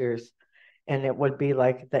creatures, and it would be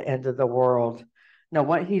like the end of the world. Now,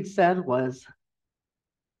 what he'd said was,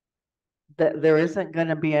 that there isn't going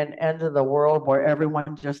to be an end of the world where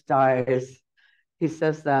everyone just dies. He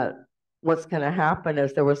says that what's going to happen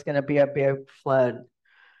is there was going to be a big flood.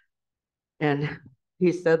 And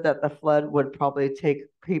he said that the flood would probably take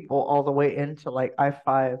people all the way into like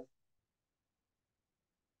I-5.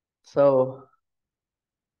 So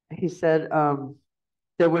he said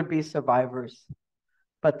there would be survivors,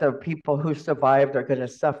 but the people who survived are going to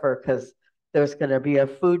suffer because there's going to be a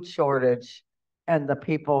food shortage, and the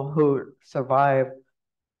people who survive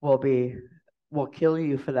will kill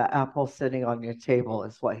you for that apple sitting on your table,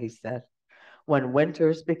 is what he said. When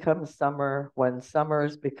winters become summer, when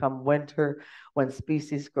summers become winter, when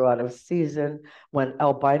species grow out of season, when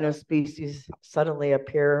albino species suddenly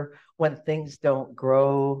appear, when things don't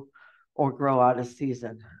grow or grow out of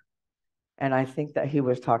season. And I think that he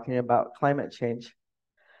was talking about climate change.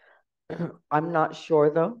 I'm not sure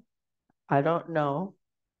though. I don't know,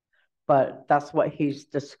 but that's what he's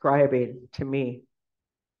describing to me.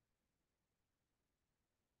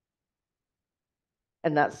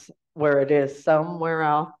 And that's where it is, somewhere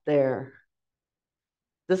out there.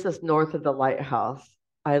 This is north of the lighthouse.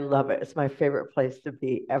 I love it. It's my favorite place to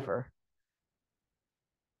be ever.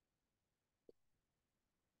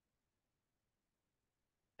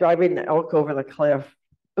 Driving the elk over the cliff.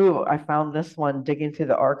 Ooh, I found this one digging through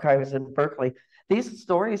the archives in Berkeley. These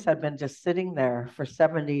stories had been just sitting there for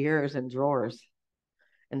 70 years in drawers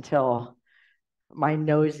until my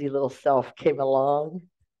nosy little self came along.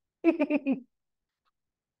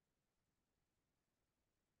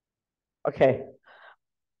 Okay.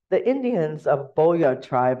 The Indians of Boya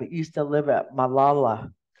tribe used to live at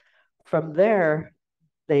Malala. From there,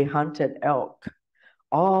 they hunted elk.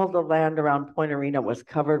 All the land around Point Arena was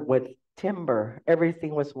covered with timber.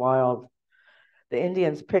 Everything was wild. The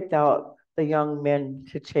Indians picked out the young men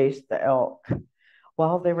to chase the elk.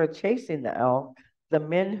 While they were chasing the elk, the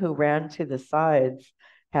men who ran to the sides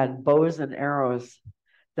had bows and arrows.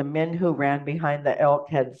 The men who ran behind the elk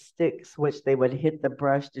had sticks, which they would hit the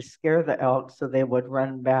brush to scare the elk so they would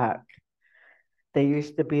run back. There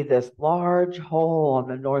used to be this large hole on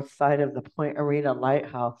the north side of the Point Arena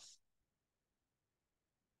lighthouse.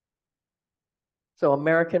 So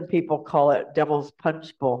American people call it Devil's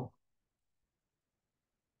Punch Bowl.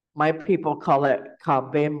 My people call it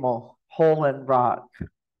Kabemo, hole in rock.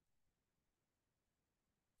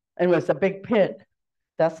 And it was a big pit.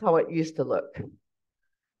 That's how it used to look.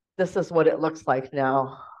 This is what it looks like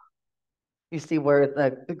now. You see where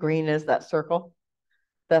the green is, that circle?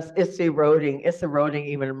 It's eroding. It's eroding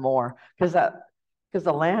even more because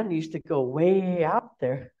the land used to go way out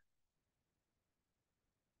there.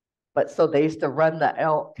 But so they used to run the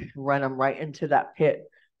elk, run them right into that pit.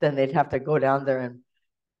 Then they'd have to go down there and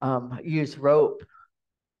use rope,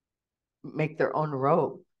 make their own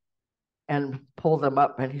rope, and pull them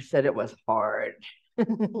up. And he said it was hard.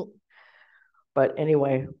 But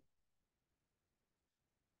anyway,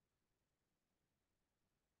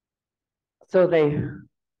 so they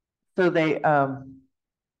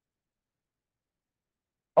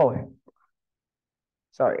oh,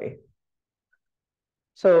 sorry.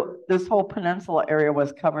 So this whole peninsula area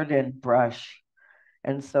was covered in brush.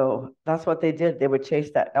 And so that's what they did. They would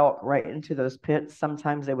chase that elk right into those pits.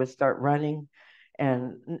 Sometimes they would start running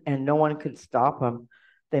and no one could stop them.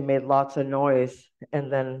 They made lots of noise.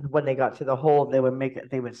 And then when they got to the hole, they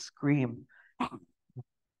would scream.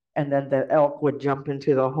 And then the elk would jump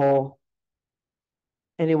into the hole.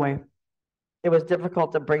 Anyway, it was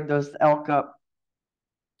difficult to bring those elk up.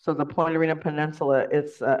 So the Point Arena Peninsula,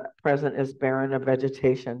 its present is barren of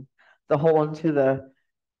vegetation. The hole into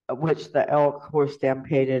which the elk were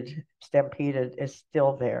stampeded is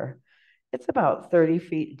still there. It's about 30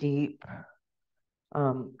 feet deep.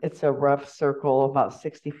 It's a rough circle, about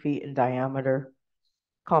 60 feet in diameter,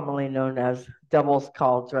 commonly known as Devil's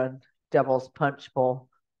Cauldron, Devil's Punch Bowl,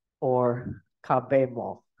 or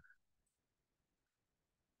Kabemo.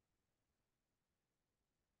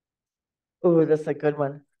 Ooh, this is a good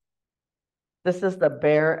one. This is the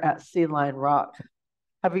bear at Sea Line Rock.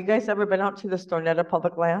 Have you guys ever been out to the Stornetta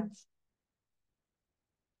Public Lands?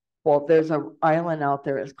 Well, there's an island out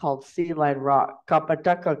there. It's called Sea Line Rock,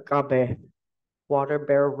 Kapataka Water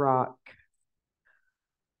Bear Rock.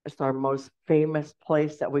 It's our most famous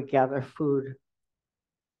place that we gather food.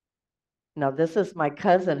 Now, this is my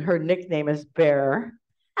cousin. Her nickname is Bear.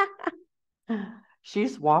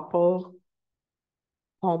 She's Wapo,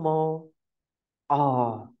 Pomo,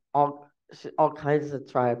 all kinds of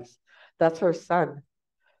tribes. That's her son.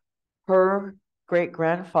 Her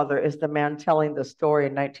great-grandfather is the man telling the story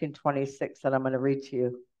in 1926 that I'm going to read to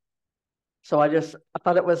you. So I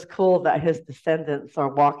thought it was cool that his descendants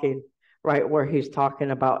are walking right where he's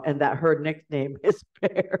talking about, and that her nickname is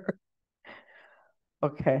Bear.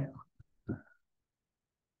 Okay.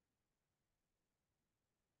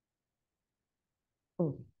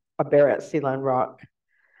 A bear at Sea Lion Rock.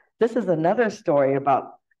 This is another story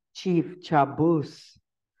about Chief Chabus.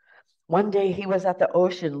 One day he was at the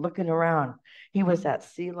ocean looking around. He was at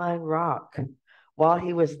Sea Lion Rock. While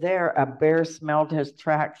he was there, a bear smelled his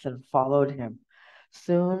tracks and followed him.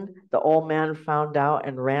 Soon the old man found out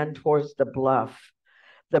and ran towards the bluff.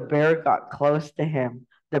 The bear got close to him.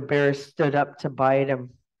 The bear stood up to bite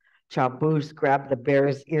him. Chabus grabbed the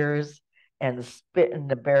bear's ears and spit in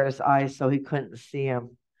the bear's eyes so he couldn't see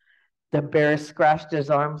him. The bear scratched his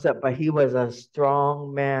arms up, but he was a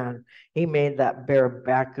strong man. He made that bear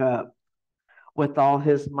back up. With all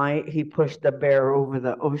his might, he pushed the bear over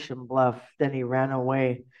the ocean bluff. Then he ran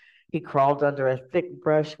away. He crawled under a thick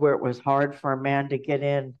brush where it was hard for a man to get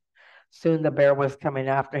in. Soon the bear was coming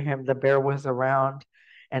after him. The bear was around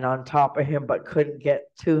and on top of him, but couldn't get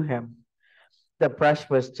to him. The brush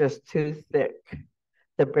was just too thick.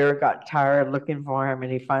 The bear got tired looking for him,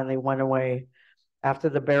 and he finally went away. After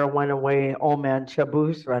the bear went away, old man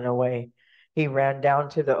Chabus ran away. He ran down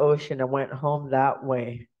to the ocean and went home that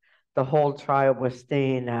way. The whole tribe was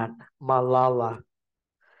staying at Malala.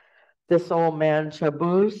 This old man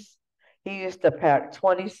Chabus, he used to pack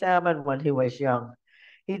 20 salmon when he was young.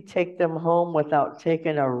 He'd take them home without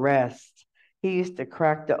taking a rest. He used to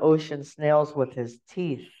crack the ocean snails with his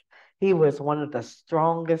teeth. He was one of the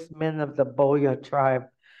strongest men of the Boya tribe.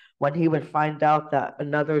 When he would find out that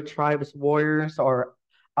another tribe's warriors or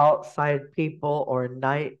outside people or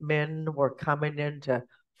night men were coming in to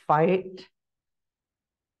fight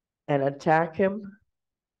and attack him,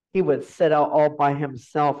 he would set out all by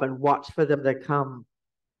himself and watch for them to come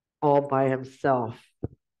all by himself.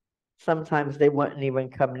 Sometimes they wouldn't even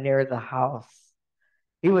come near the house.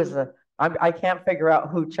 I can't figure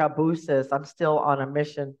out who Chabus is. I'm still on a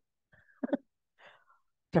mission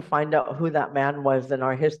to find out who that man was in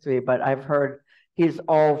our history, but I've heard he's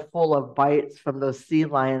all full of bites from those sea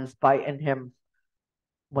lions biting him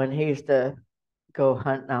when he used to go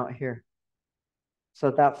hunting out here.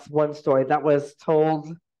 So that's one story that was told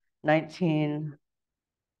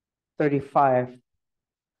 1935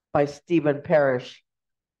 by Stephen Parrish,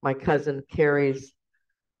 my cousin Carrie's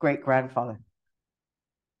great-grandfather.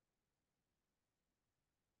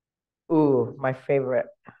 Ooh, my favorite.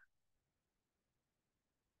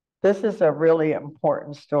 This is a really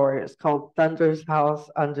important story. It's called Thunder's House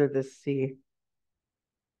Under the Sea.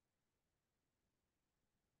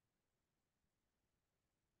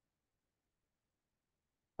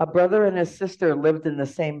 A brother and his sister lived in the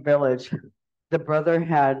same village. The brother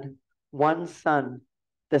had one son.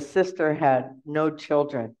 The sister had no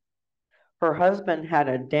children. Her husband had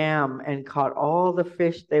a dam and caught all the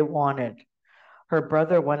fish they wanted. Her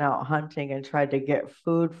brother went out hunting and tried to get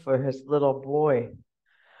food for his little boy.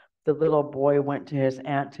 The little boy went to his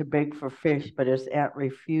aunt to beg for fish, but his aunt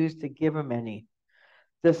refused to give him any.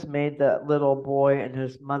 This made the little boy and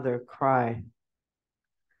his mother cry.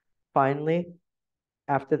 Finally,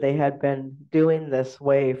 after they had been doing this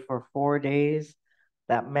way for 4 days,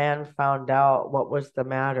 that man found out what was the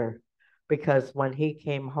matter, because when he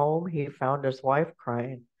came home, he found his wife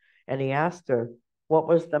crying, and he asked her, "What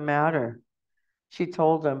was the matter?" She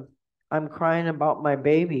told him, "I'm crying about my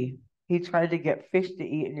baby. He tried to get fish to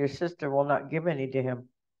eat, and your sister will not give any to him.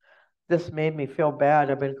 This made me feel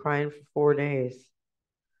bad. I've been crying for 4 days."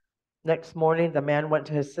 Next morning, the man went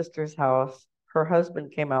to his sister's house. Her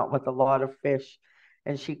husband came out with a lot of fish,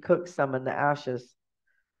 and she cooked some in the ashes.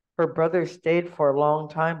 Her brother stayed for a long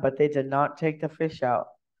time, but they did not take the fish out.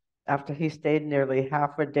 After he stayed nearly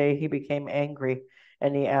half a day, he became angry,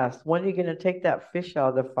 and he asked, "When are you going to take that fish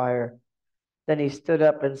out of the fire?" Then he stood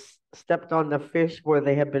up and stepped on the fish where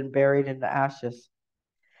they had been buried in the ashes.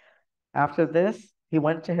 After this, he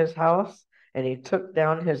went to his house and he took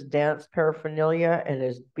down his dance paraphernalia and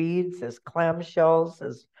his beads, his clamshells,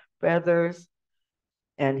 his feathers,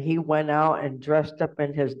 and he went out and dressed up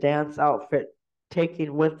in his dance outfit,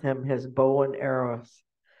 taking with him his bow and arrows.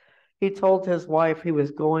 He told his wife he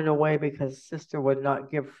was going away because his sister would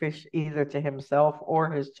not give fish either to himself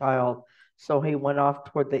or his child, so he went off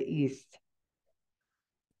toward the east.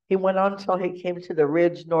 He went on till he came to the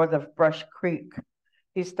ridge north of Brush Creek.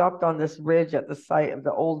 He stopped on this ridge at the site of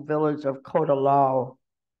the old village of Kotalau.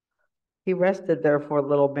 He rested there for a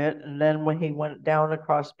little bit, and then when he went down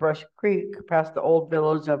across Brush Creek, past the old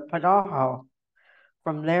village of Padahau.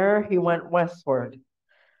 From there, he went westward,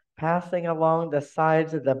 passing along the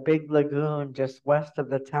sides of the big lagoon just west of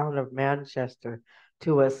the town of Manchester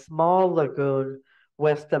to a small lagoon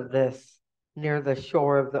west of this. near the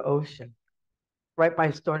shore of the ocean, right by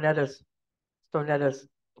Stornetta's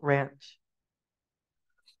ranch.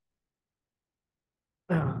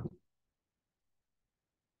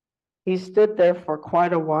 He stood there for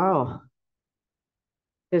quite a while.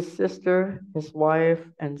 His sister, his wife,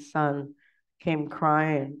 and son came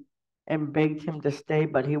crying and begged him to stay,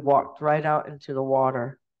 but he walked right out into the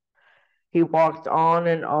water. He walked on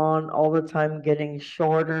and on, all the time getting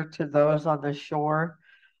shorter to those on the shore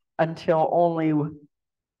until only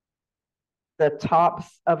the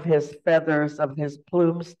tops of his feathers, of his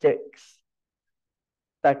plume sticks,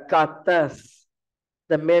 the gatas,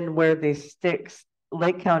 the men wear these sticks.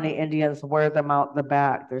 Lake County Indians wear them out the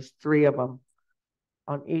back. There's 3 of them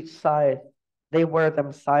on each side. They wear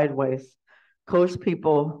them sideways. Coast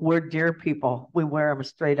people, we're deer people. We wear them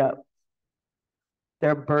straight up.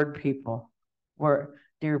 They're bird people. We're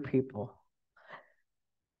deer people.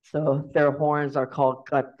 So their horns are called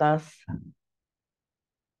gatas.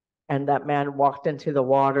 And that man walked into the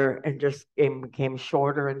water and just became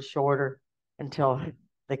shorter and shorter until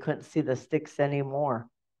they couldn't see the sticks anymore.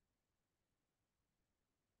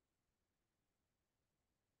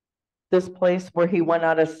 This place where he went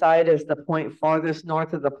out of sight is the point farthest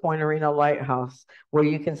north of the Point Arena Lighthouse, where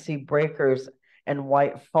you can see breakers and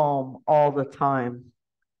white foam all the time.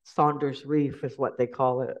 Saunders Reef is what they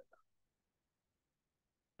call it.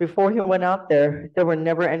 Before he went out there were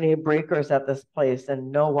never any breakers at this place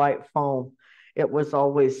and no white foam. It was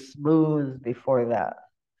always smooth before that.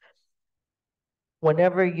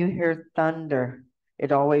 Whenever you hear thunder,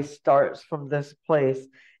 it always starts from this place.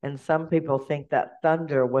 And some people think that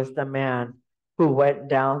thunder was the man who went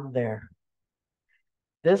down there.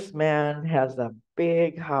 This man has a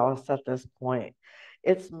big house at this point.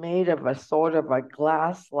 It's made of a sort of a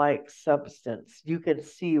glass-like substance. You can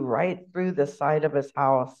see right through the side of his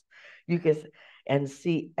house. You can and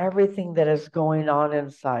see everything that is going on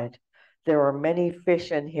inside. There are many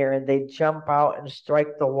fish in here, and they jump out and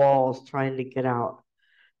strike the walls trying to get out.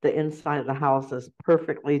 The inside of the house is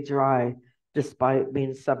perfectly dry, despite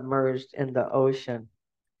being submerged in the ocean.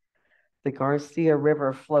 The Garcia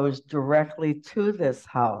River flows directly to this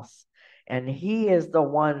house, and he is the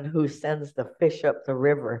one who sends the fish up the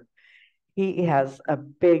river. He has a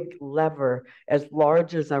big lever as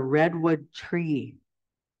large as a redwood tree.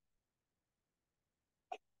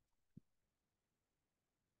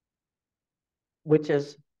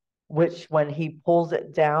 Which when he pulls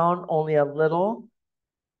it down only a little,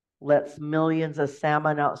 lets millions of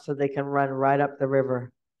salmon out so they can run right up the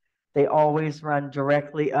river. They always run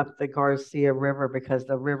directly up the Garcia River because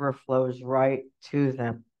the river flows right to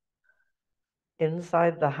them.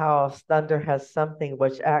 Inside the house, Thunder has something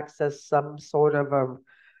which acts as some sort of a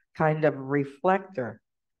kind of reflector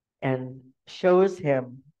and shows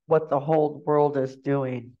him what the whole world is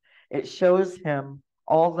doing. It shows him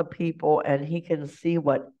all the people, and he can see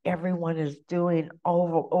what everyone is doing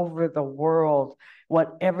all over the world,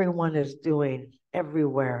 what everyone is doing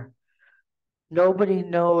everywhere. Nobody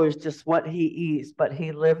knows just what he eats, but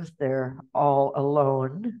he lives there all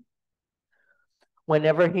alone.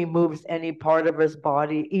 Whenever he moves any part of his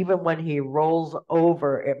body, even when he rolls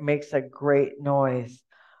over, it makes a great noise.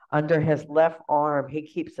 Under his left arm, he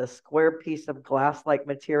keeps a square piece of glass-like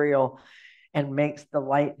material and makes the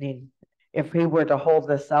lightning. If he were to hold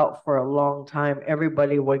this out for a long time,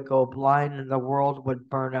 everybody would go blind and the world would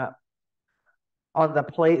burn up. On the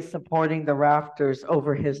plate supporting the rafters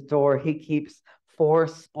over his door, he keeps 4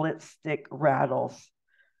 split stick rattles.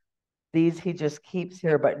 These he just keeps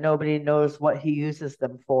here, but nobody knows what he uses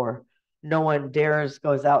them for. No one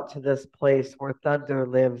goes out to this place where Thunder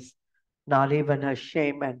lives, not even a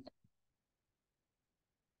shaman.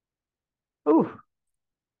 Ooh.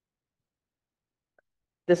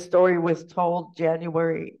 This story was told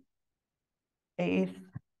January 8th,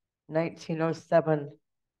 1907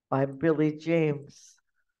 by Billy James.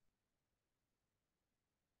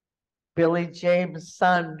 Billy James'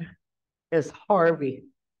 son is Harvey,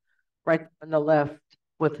 right on the left,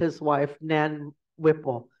 with his wife, Nan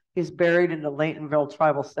Whipple. He's buried in the Laytonville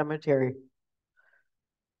Tribal Cemetery.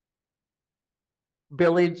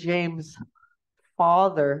 Billy James'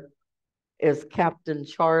 father is Captain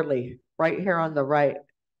Charlie, right here on the right.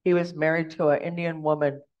 He was married to an Indian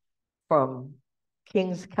woman from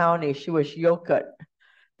Kings County. She was Yokut.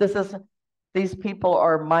 These people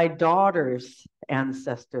are my daughter's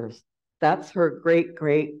ancestors. That's her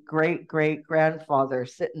great-great-great-great-grandfather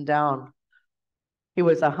sitting down. He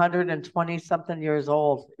was 120 something years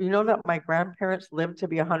old. You know that my grandparents lived to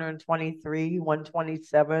be 123,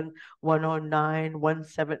 127, 109,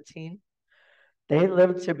 117? They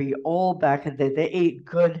lived to be old back in the day. They ate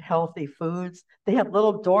good, healthy foods. They had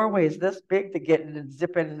little doorways this big to get in and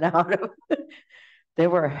zip in and out of. They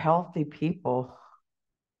were healthy people.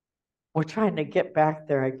 We're trying to get back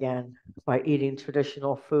there again by eating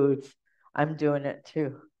traditional foods. I'm doing it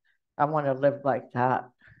too. I want to live like that.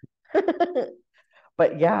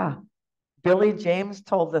 But yeah, Billy James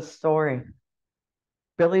told this story.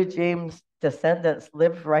 Billy James' descendants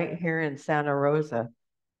lived right here in Santa Rosa.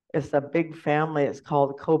 It's a big family. It's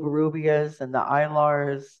called Covarrubias and the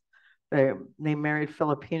Aylars. They married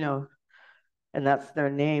Filipino, and that's their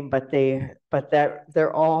name. But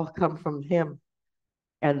they're all come from him.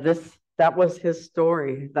 And that was his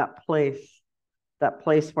story. That place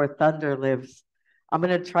where thunder lives. I'm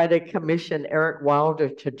going to try to commission Eric Wilder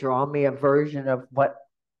to draw me a version of what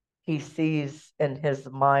he sees in his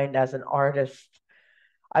mind as an artist.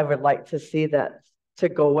 I would like to see that to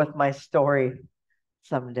go with my story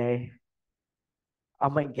someday.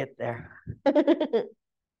 I'm going to get there.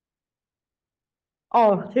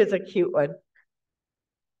 Oh, here's a cute one.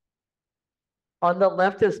 On the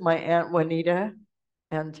left is my Aunt Juanita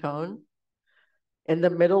Antone. In the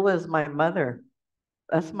middle is my mother.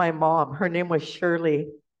 That's my mom. Her name was Shirley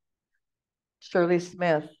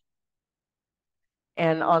Smith.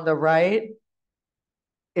 And on the right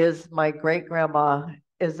is my great grandma,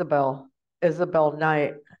 Isabel Joaquin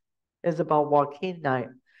Knight.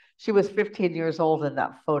 She was 15 years old in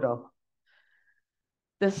that photo.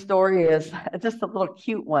 This story is just a little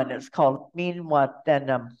cute one. It's called Miwok and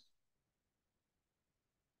Huchnom.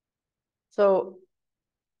 So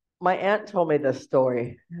my aunt told me this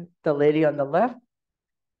story. The lady on the left,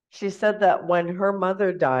 she said that when her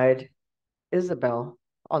mother died, Isabel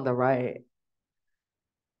on the right,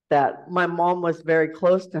 that my mom was very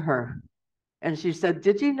close to her. And she said,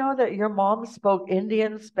 "Did you know that your mom spoke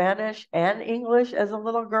Indian, Spanish, and English as a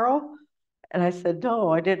little girl?" And I said,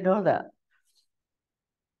 "No, I didn't know that."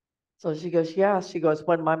 So she goes, "Yeah." She goes,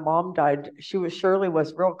 "When my mom died, Shirley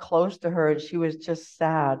was real close to her, and she was just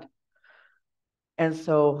sad. And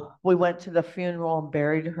so we went to the funeral and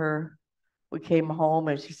buried her. We came home,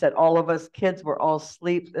 and she said all of us kids were all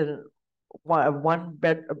asleep in one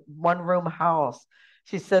room house.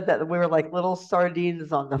 She said that we were like little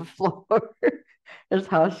sardines on the floor, is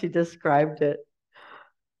how she described it.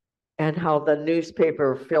 And how the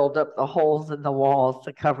newspaper filled up the holes in the walls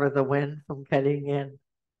to cover the wind from getting in.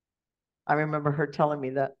 I remember her telling me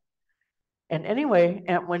that. And anyway,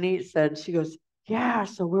 Aunt Winnie said, she goes, "Yeah,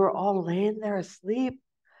 so we were all laying there asleep.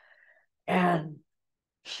 And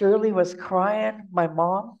Shirley was crying, my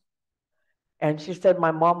mom. And she said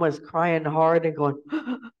my mom was crying hard and going,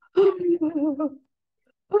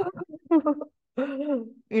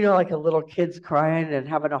 like a little kid's crying and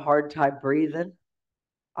having a hard time breathing.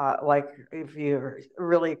 Like if you're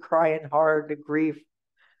really crying hard to grief."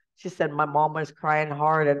 She said my mom was crying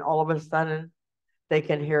hard, and all of a sudden they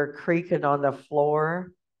can hear creaking on the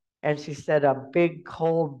floor. And she said a big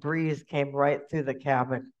cold breeze came right through the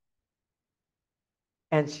cabin.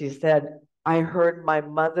 And she said, "I heard my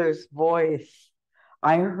mother's voice.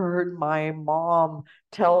 I heard my mom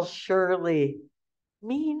tell Shirley,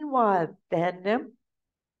 'Meanwhile, then.'"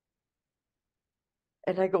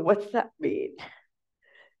 And I go, "What's that mean?"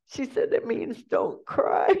 She said, "It means don't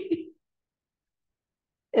cry."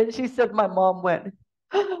 And she said my mom went,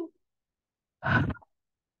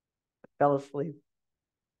 fell asleep.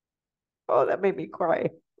 Oh, that made me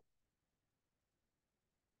cry.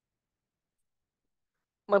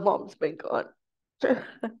 My mom's been gone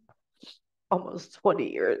almost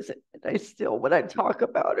 20 years, and I still, when I talk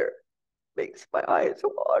about her, makes my eyes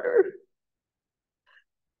water.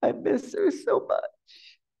 I miss her so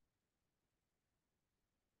much.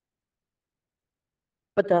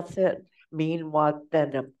 But that's it. Meanwhile,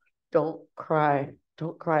 then don't cry.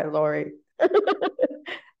 Don't cry, Lori.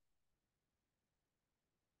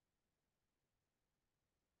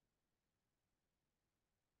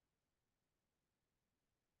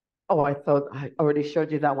 Oh, I thought I already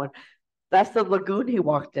showed you that one. That's the lagoon he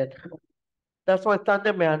walked in. That's why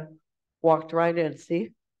Thunderman walked right in.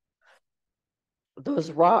 See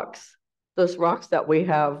those rocks that we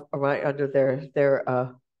have right under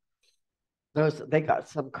they got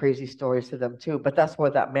some crazy stories to them too. But that's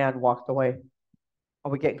where that man walked away.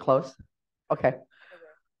 Are we getting close? Okay.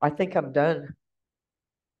 I think I'm done.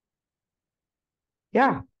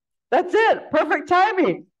 Yeah, that's it. Perfect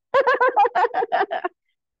timing.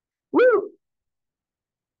 Woo!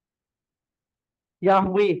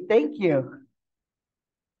 Yahweh, thank you.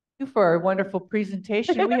 You for our wonderful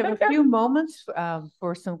presentation. We have a few moments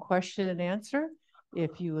for some question and answer.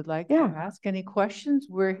 If you would like to ask any questions,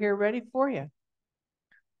 we're here ready for you.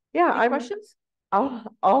 Yeah, Any questions?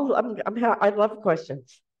 I love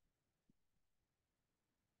questions.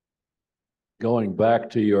 Going back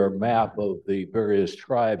to your map of the various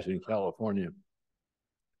tribes in California,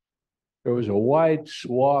 there was a wide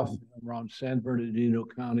swath around San Bernardino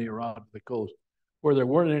County, around the coast, where there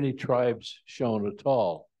weren't any tribes shown at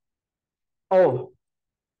all. Oh,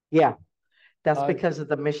 yeah. That's because of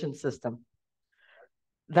the mission system.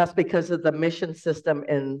 That's because of the mission system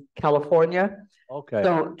in California. Okay.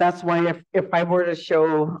 So that's why if I were to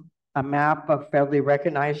show a map of federally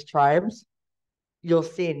recognized tribes, you'll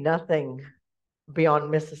see nothing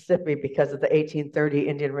beyond Mississippi because of the 1830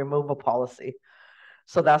 Indian removal policy.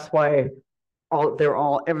 So that's why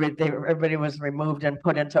everybody was removed and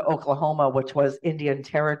put into Oklahoma, which was Indian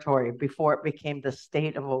territory before it became the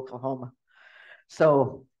state of Oklahoma.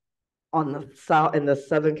 So on the south, in the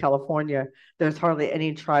Southern California, there's hardly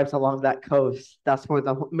any tribes along that coast. That's where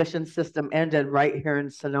the mission system ended, right here in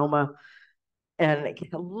Sonoma. And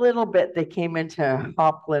a little bit they came into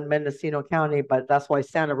Hopland, Mendocino County, but that's why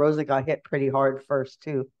Santa Rosa got hit pretty hard first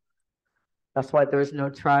too. That's why there's no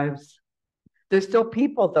tribes. There's still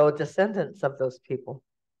people though, descendants of those people.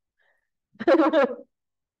 Question?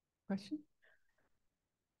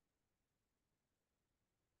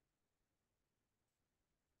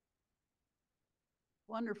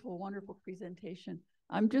 Wonderful, wonderful presentation.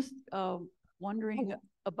 I'm just wondering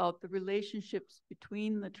about the relationships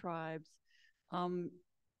between the tribes.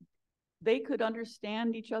 They could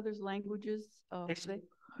understand each other's languages. They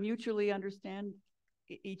mutually understand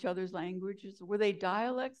each other's languages. Were they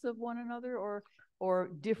dialects of one another or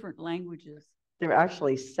different languages? They're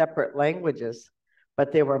actually separate languages,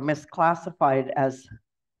 but they were misclassified as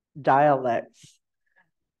dialects.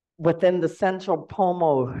 Within the Central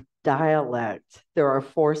Pomo dialect, there are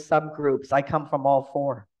 4 subgroups. I come from all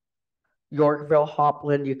 4. Yorkville,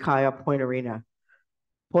 Hopland, Ukiah, Point Arena.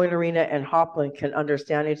 Point Arena and Hopland can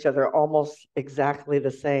understand each other almost exactly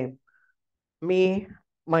the same. Me,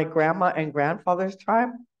 my grandma and grandfather's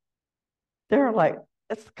tribe, they're like,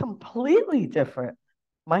 it's completely different.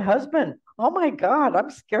 My husband, oh my God,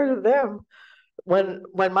 I'm scared of them. When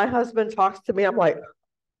my husband talks to me, I'm like,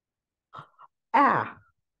 ah.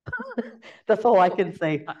 That's all I can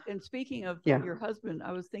say. And speaking of Yeah. your husband,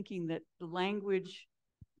 I was thinking that the language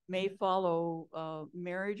may follow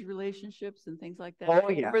marriage relationships and things like that. Oh,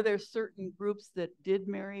 yeah. Were there certain groups that did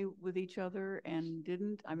marry with each other and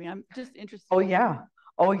didn't? I mean, I'm just interested. Oh, yeah.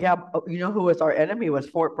 Oh, yeah. You know who was our enemy? Was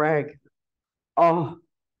Fort Bragg. Oh,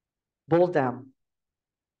 Bull Dam.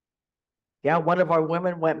 Yeah, one of our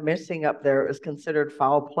women went missing up there. It was considered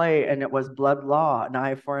foul play, and it was blood law, an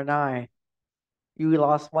eye for an eye. You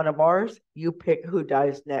lost one of ours, you pick who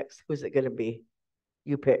dies next. Who's it going to be?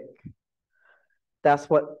 You pick. That's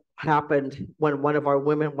what happened when one of our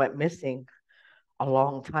women went missing a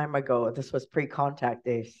long time ago. This was pre-contact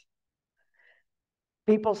days.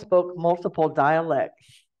 People spoke multiple dialects.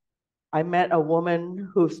 I met a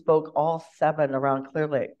woman who spoke all 7 around Clear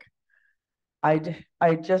Lake. I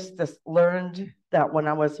just learned that when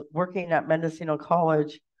I was working at Mendocino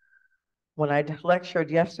College, when I lectured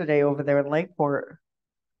yesterday over there in Lakeport,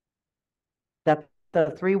 that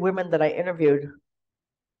the 3 women that I interviewed,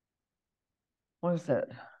 what was it?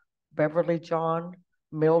 Beverly John,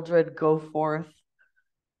 Mildred Goforth,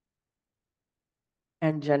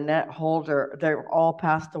 and Jeanette Holder, they're all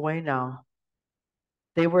passed away now.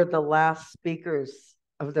 They were the last speakers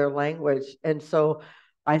of their language. And so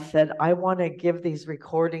I said, I want to give these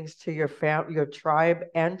recordings to your tribe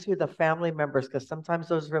and to the family members, because sometimes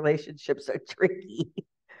those relationships are tricky.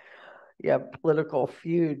 Yeah, political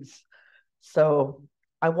feuds. So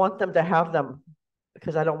I want them to have them,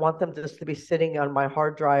 because I don't want them just to be sitting on my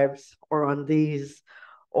hard drives or on these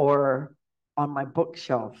or on my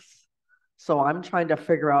bookshelves. So I'm trying to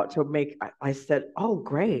figure out to make, I said, oh,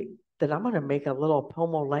 great. Then I'm going to make a little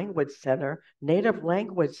Pomo language center, native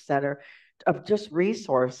language center of just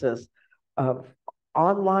resources of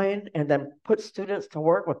online, and then put students to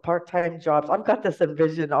work with part-time jobs. I've got this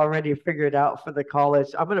envision already figured out for the college.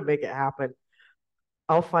 I'm going to make it happen.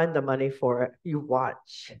 I'll find the money for it. You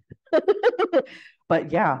watch.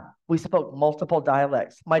 But yeah, we spoke multiple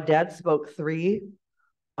dialects. My dad spoke 3.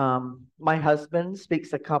 My husband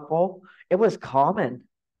speaks a couple. It was common.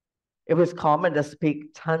 It was common to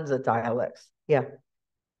speak tons of dialects. Yeah.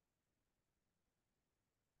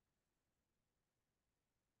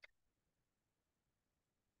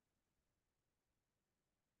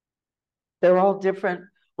 They're all different,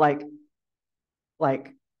 like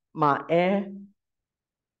ma'e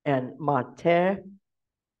and mate,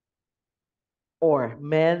 or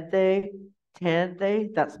mende,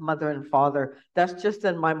 tende, that's mother and father. That's just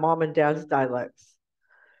in my mom and dad's dialects.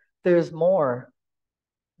 There's more.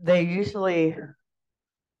 they usually,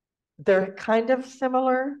 they're kind of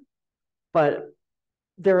similar, but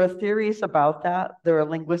there are theories about that. There are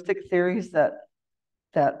linguistic theories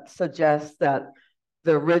that suggest that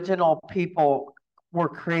the original people were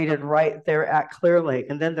created right there at Clear Lake.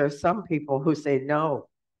 And then there's some people who say, no,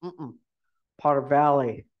 Potter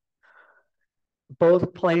Valley.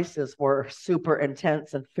 Both places were super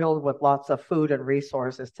intense and filled with lots of food and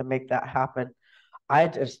resources to make that happen. I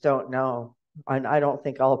just don't know. And I don't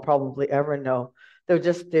think I'll probably ever know. They're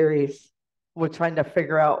just theories. We're trying to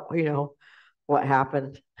figure out, what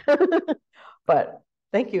happened. But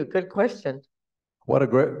thank you. Good question. What a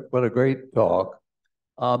great talk.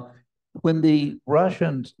 When the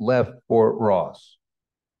Russians left Fort Ross,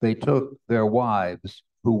 they took their wives,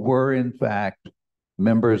 who were in fact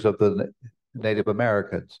members of the Native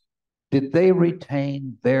Americans. Did they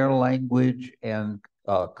retain their language and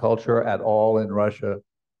culture at all in Russia?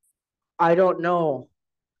 I don't know.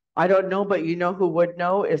 But you know who would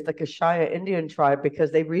know is the Kashaya Indian tribe,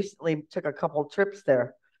 because they recently took a couple trips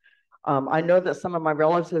there. I know that some of my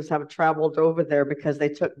relatives have traveled over there because they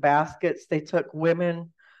took baskets, they took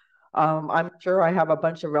women. I'm sure I have a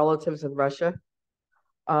bunch of relatives in Russia.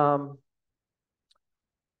 I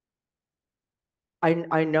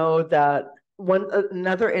know that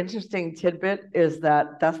another interesting tidbit is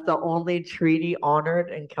that that's the only treaty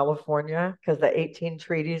honored in California, because the 18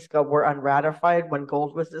 treaties were unratified when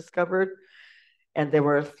gold was discovered, and they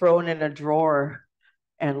were thrown in a drawer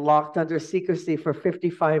and locked under secrecy for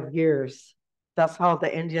 55 years. That's how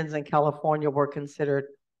the Indians in California were considered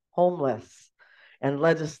homeless. And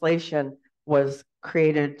legislation was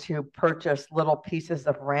created to purchase little pieces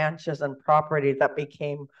of ranches and property that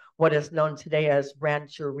became what is known today as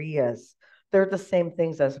rancherias. They're the same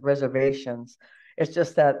things as reservations. It's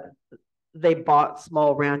just that they bought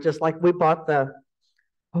small ranches, like we bought what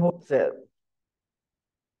was it?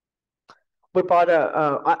 We bought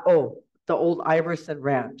the old Iverson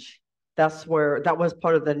Ranch. That was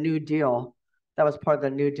part of the New Deal. That was part of the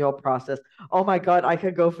New Deal process. Oh my God, I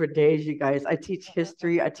could go for days, you guys. I teach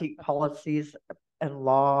history, I teach policies and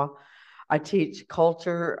law, I teach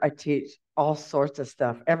culture, I teach all sorts of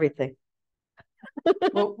stuff, everything.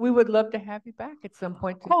 Well, we would love to have you back at some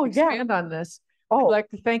point to expand on this. I'd like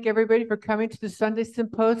to thank everybody for coming to the Sunday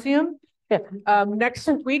Symposium. Next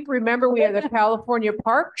week, remember, we have the California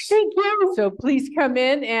Parks. Thank you. So please come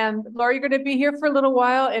in, and Laura, you're going to be here for a little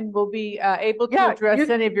while, and we'll be able to address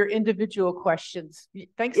any of your individual questions.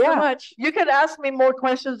 Thanks so much. You can ask me more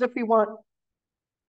questions if you want.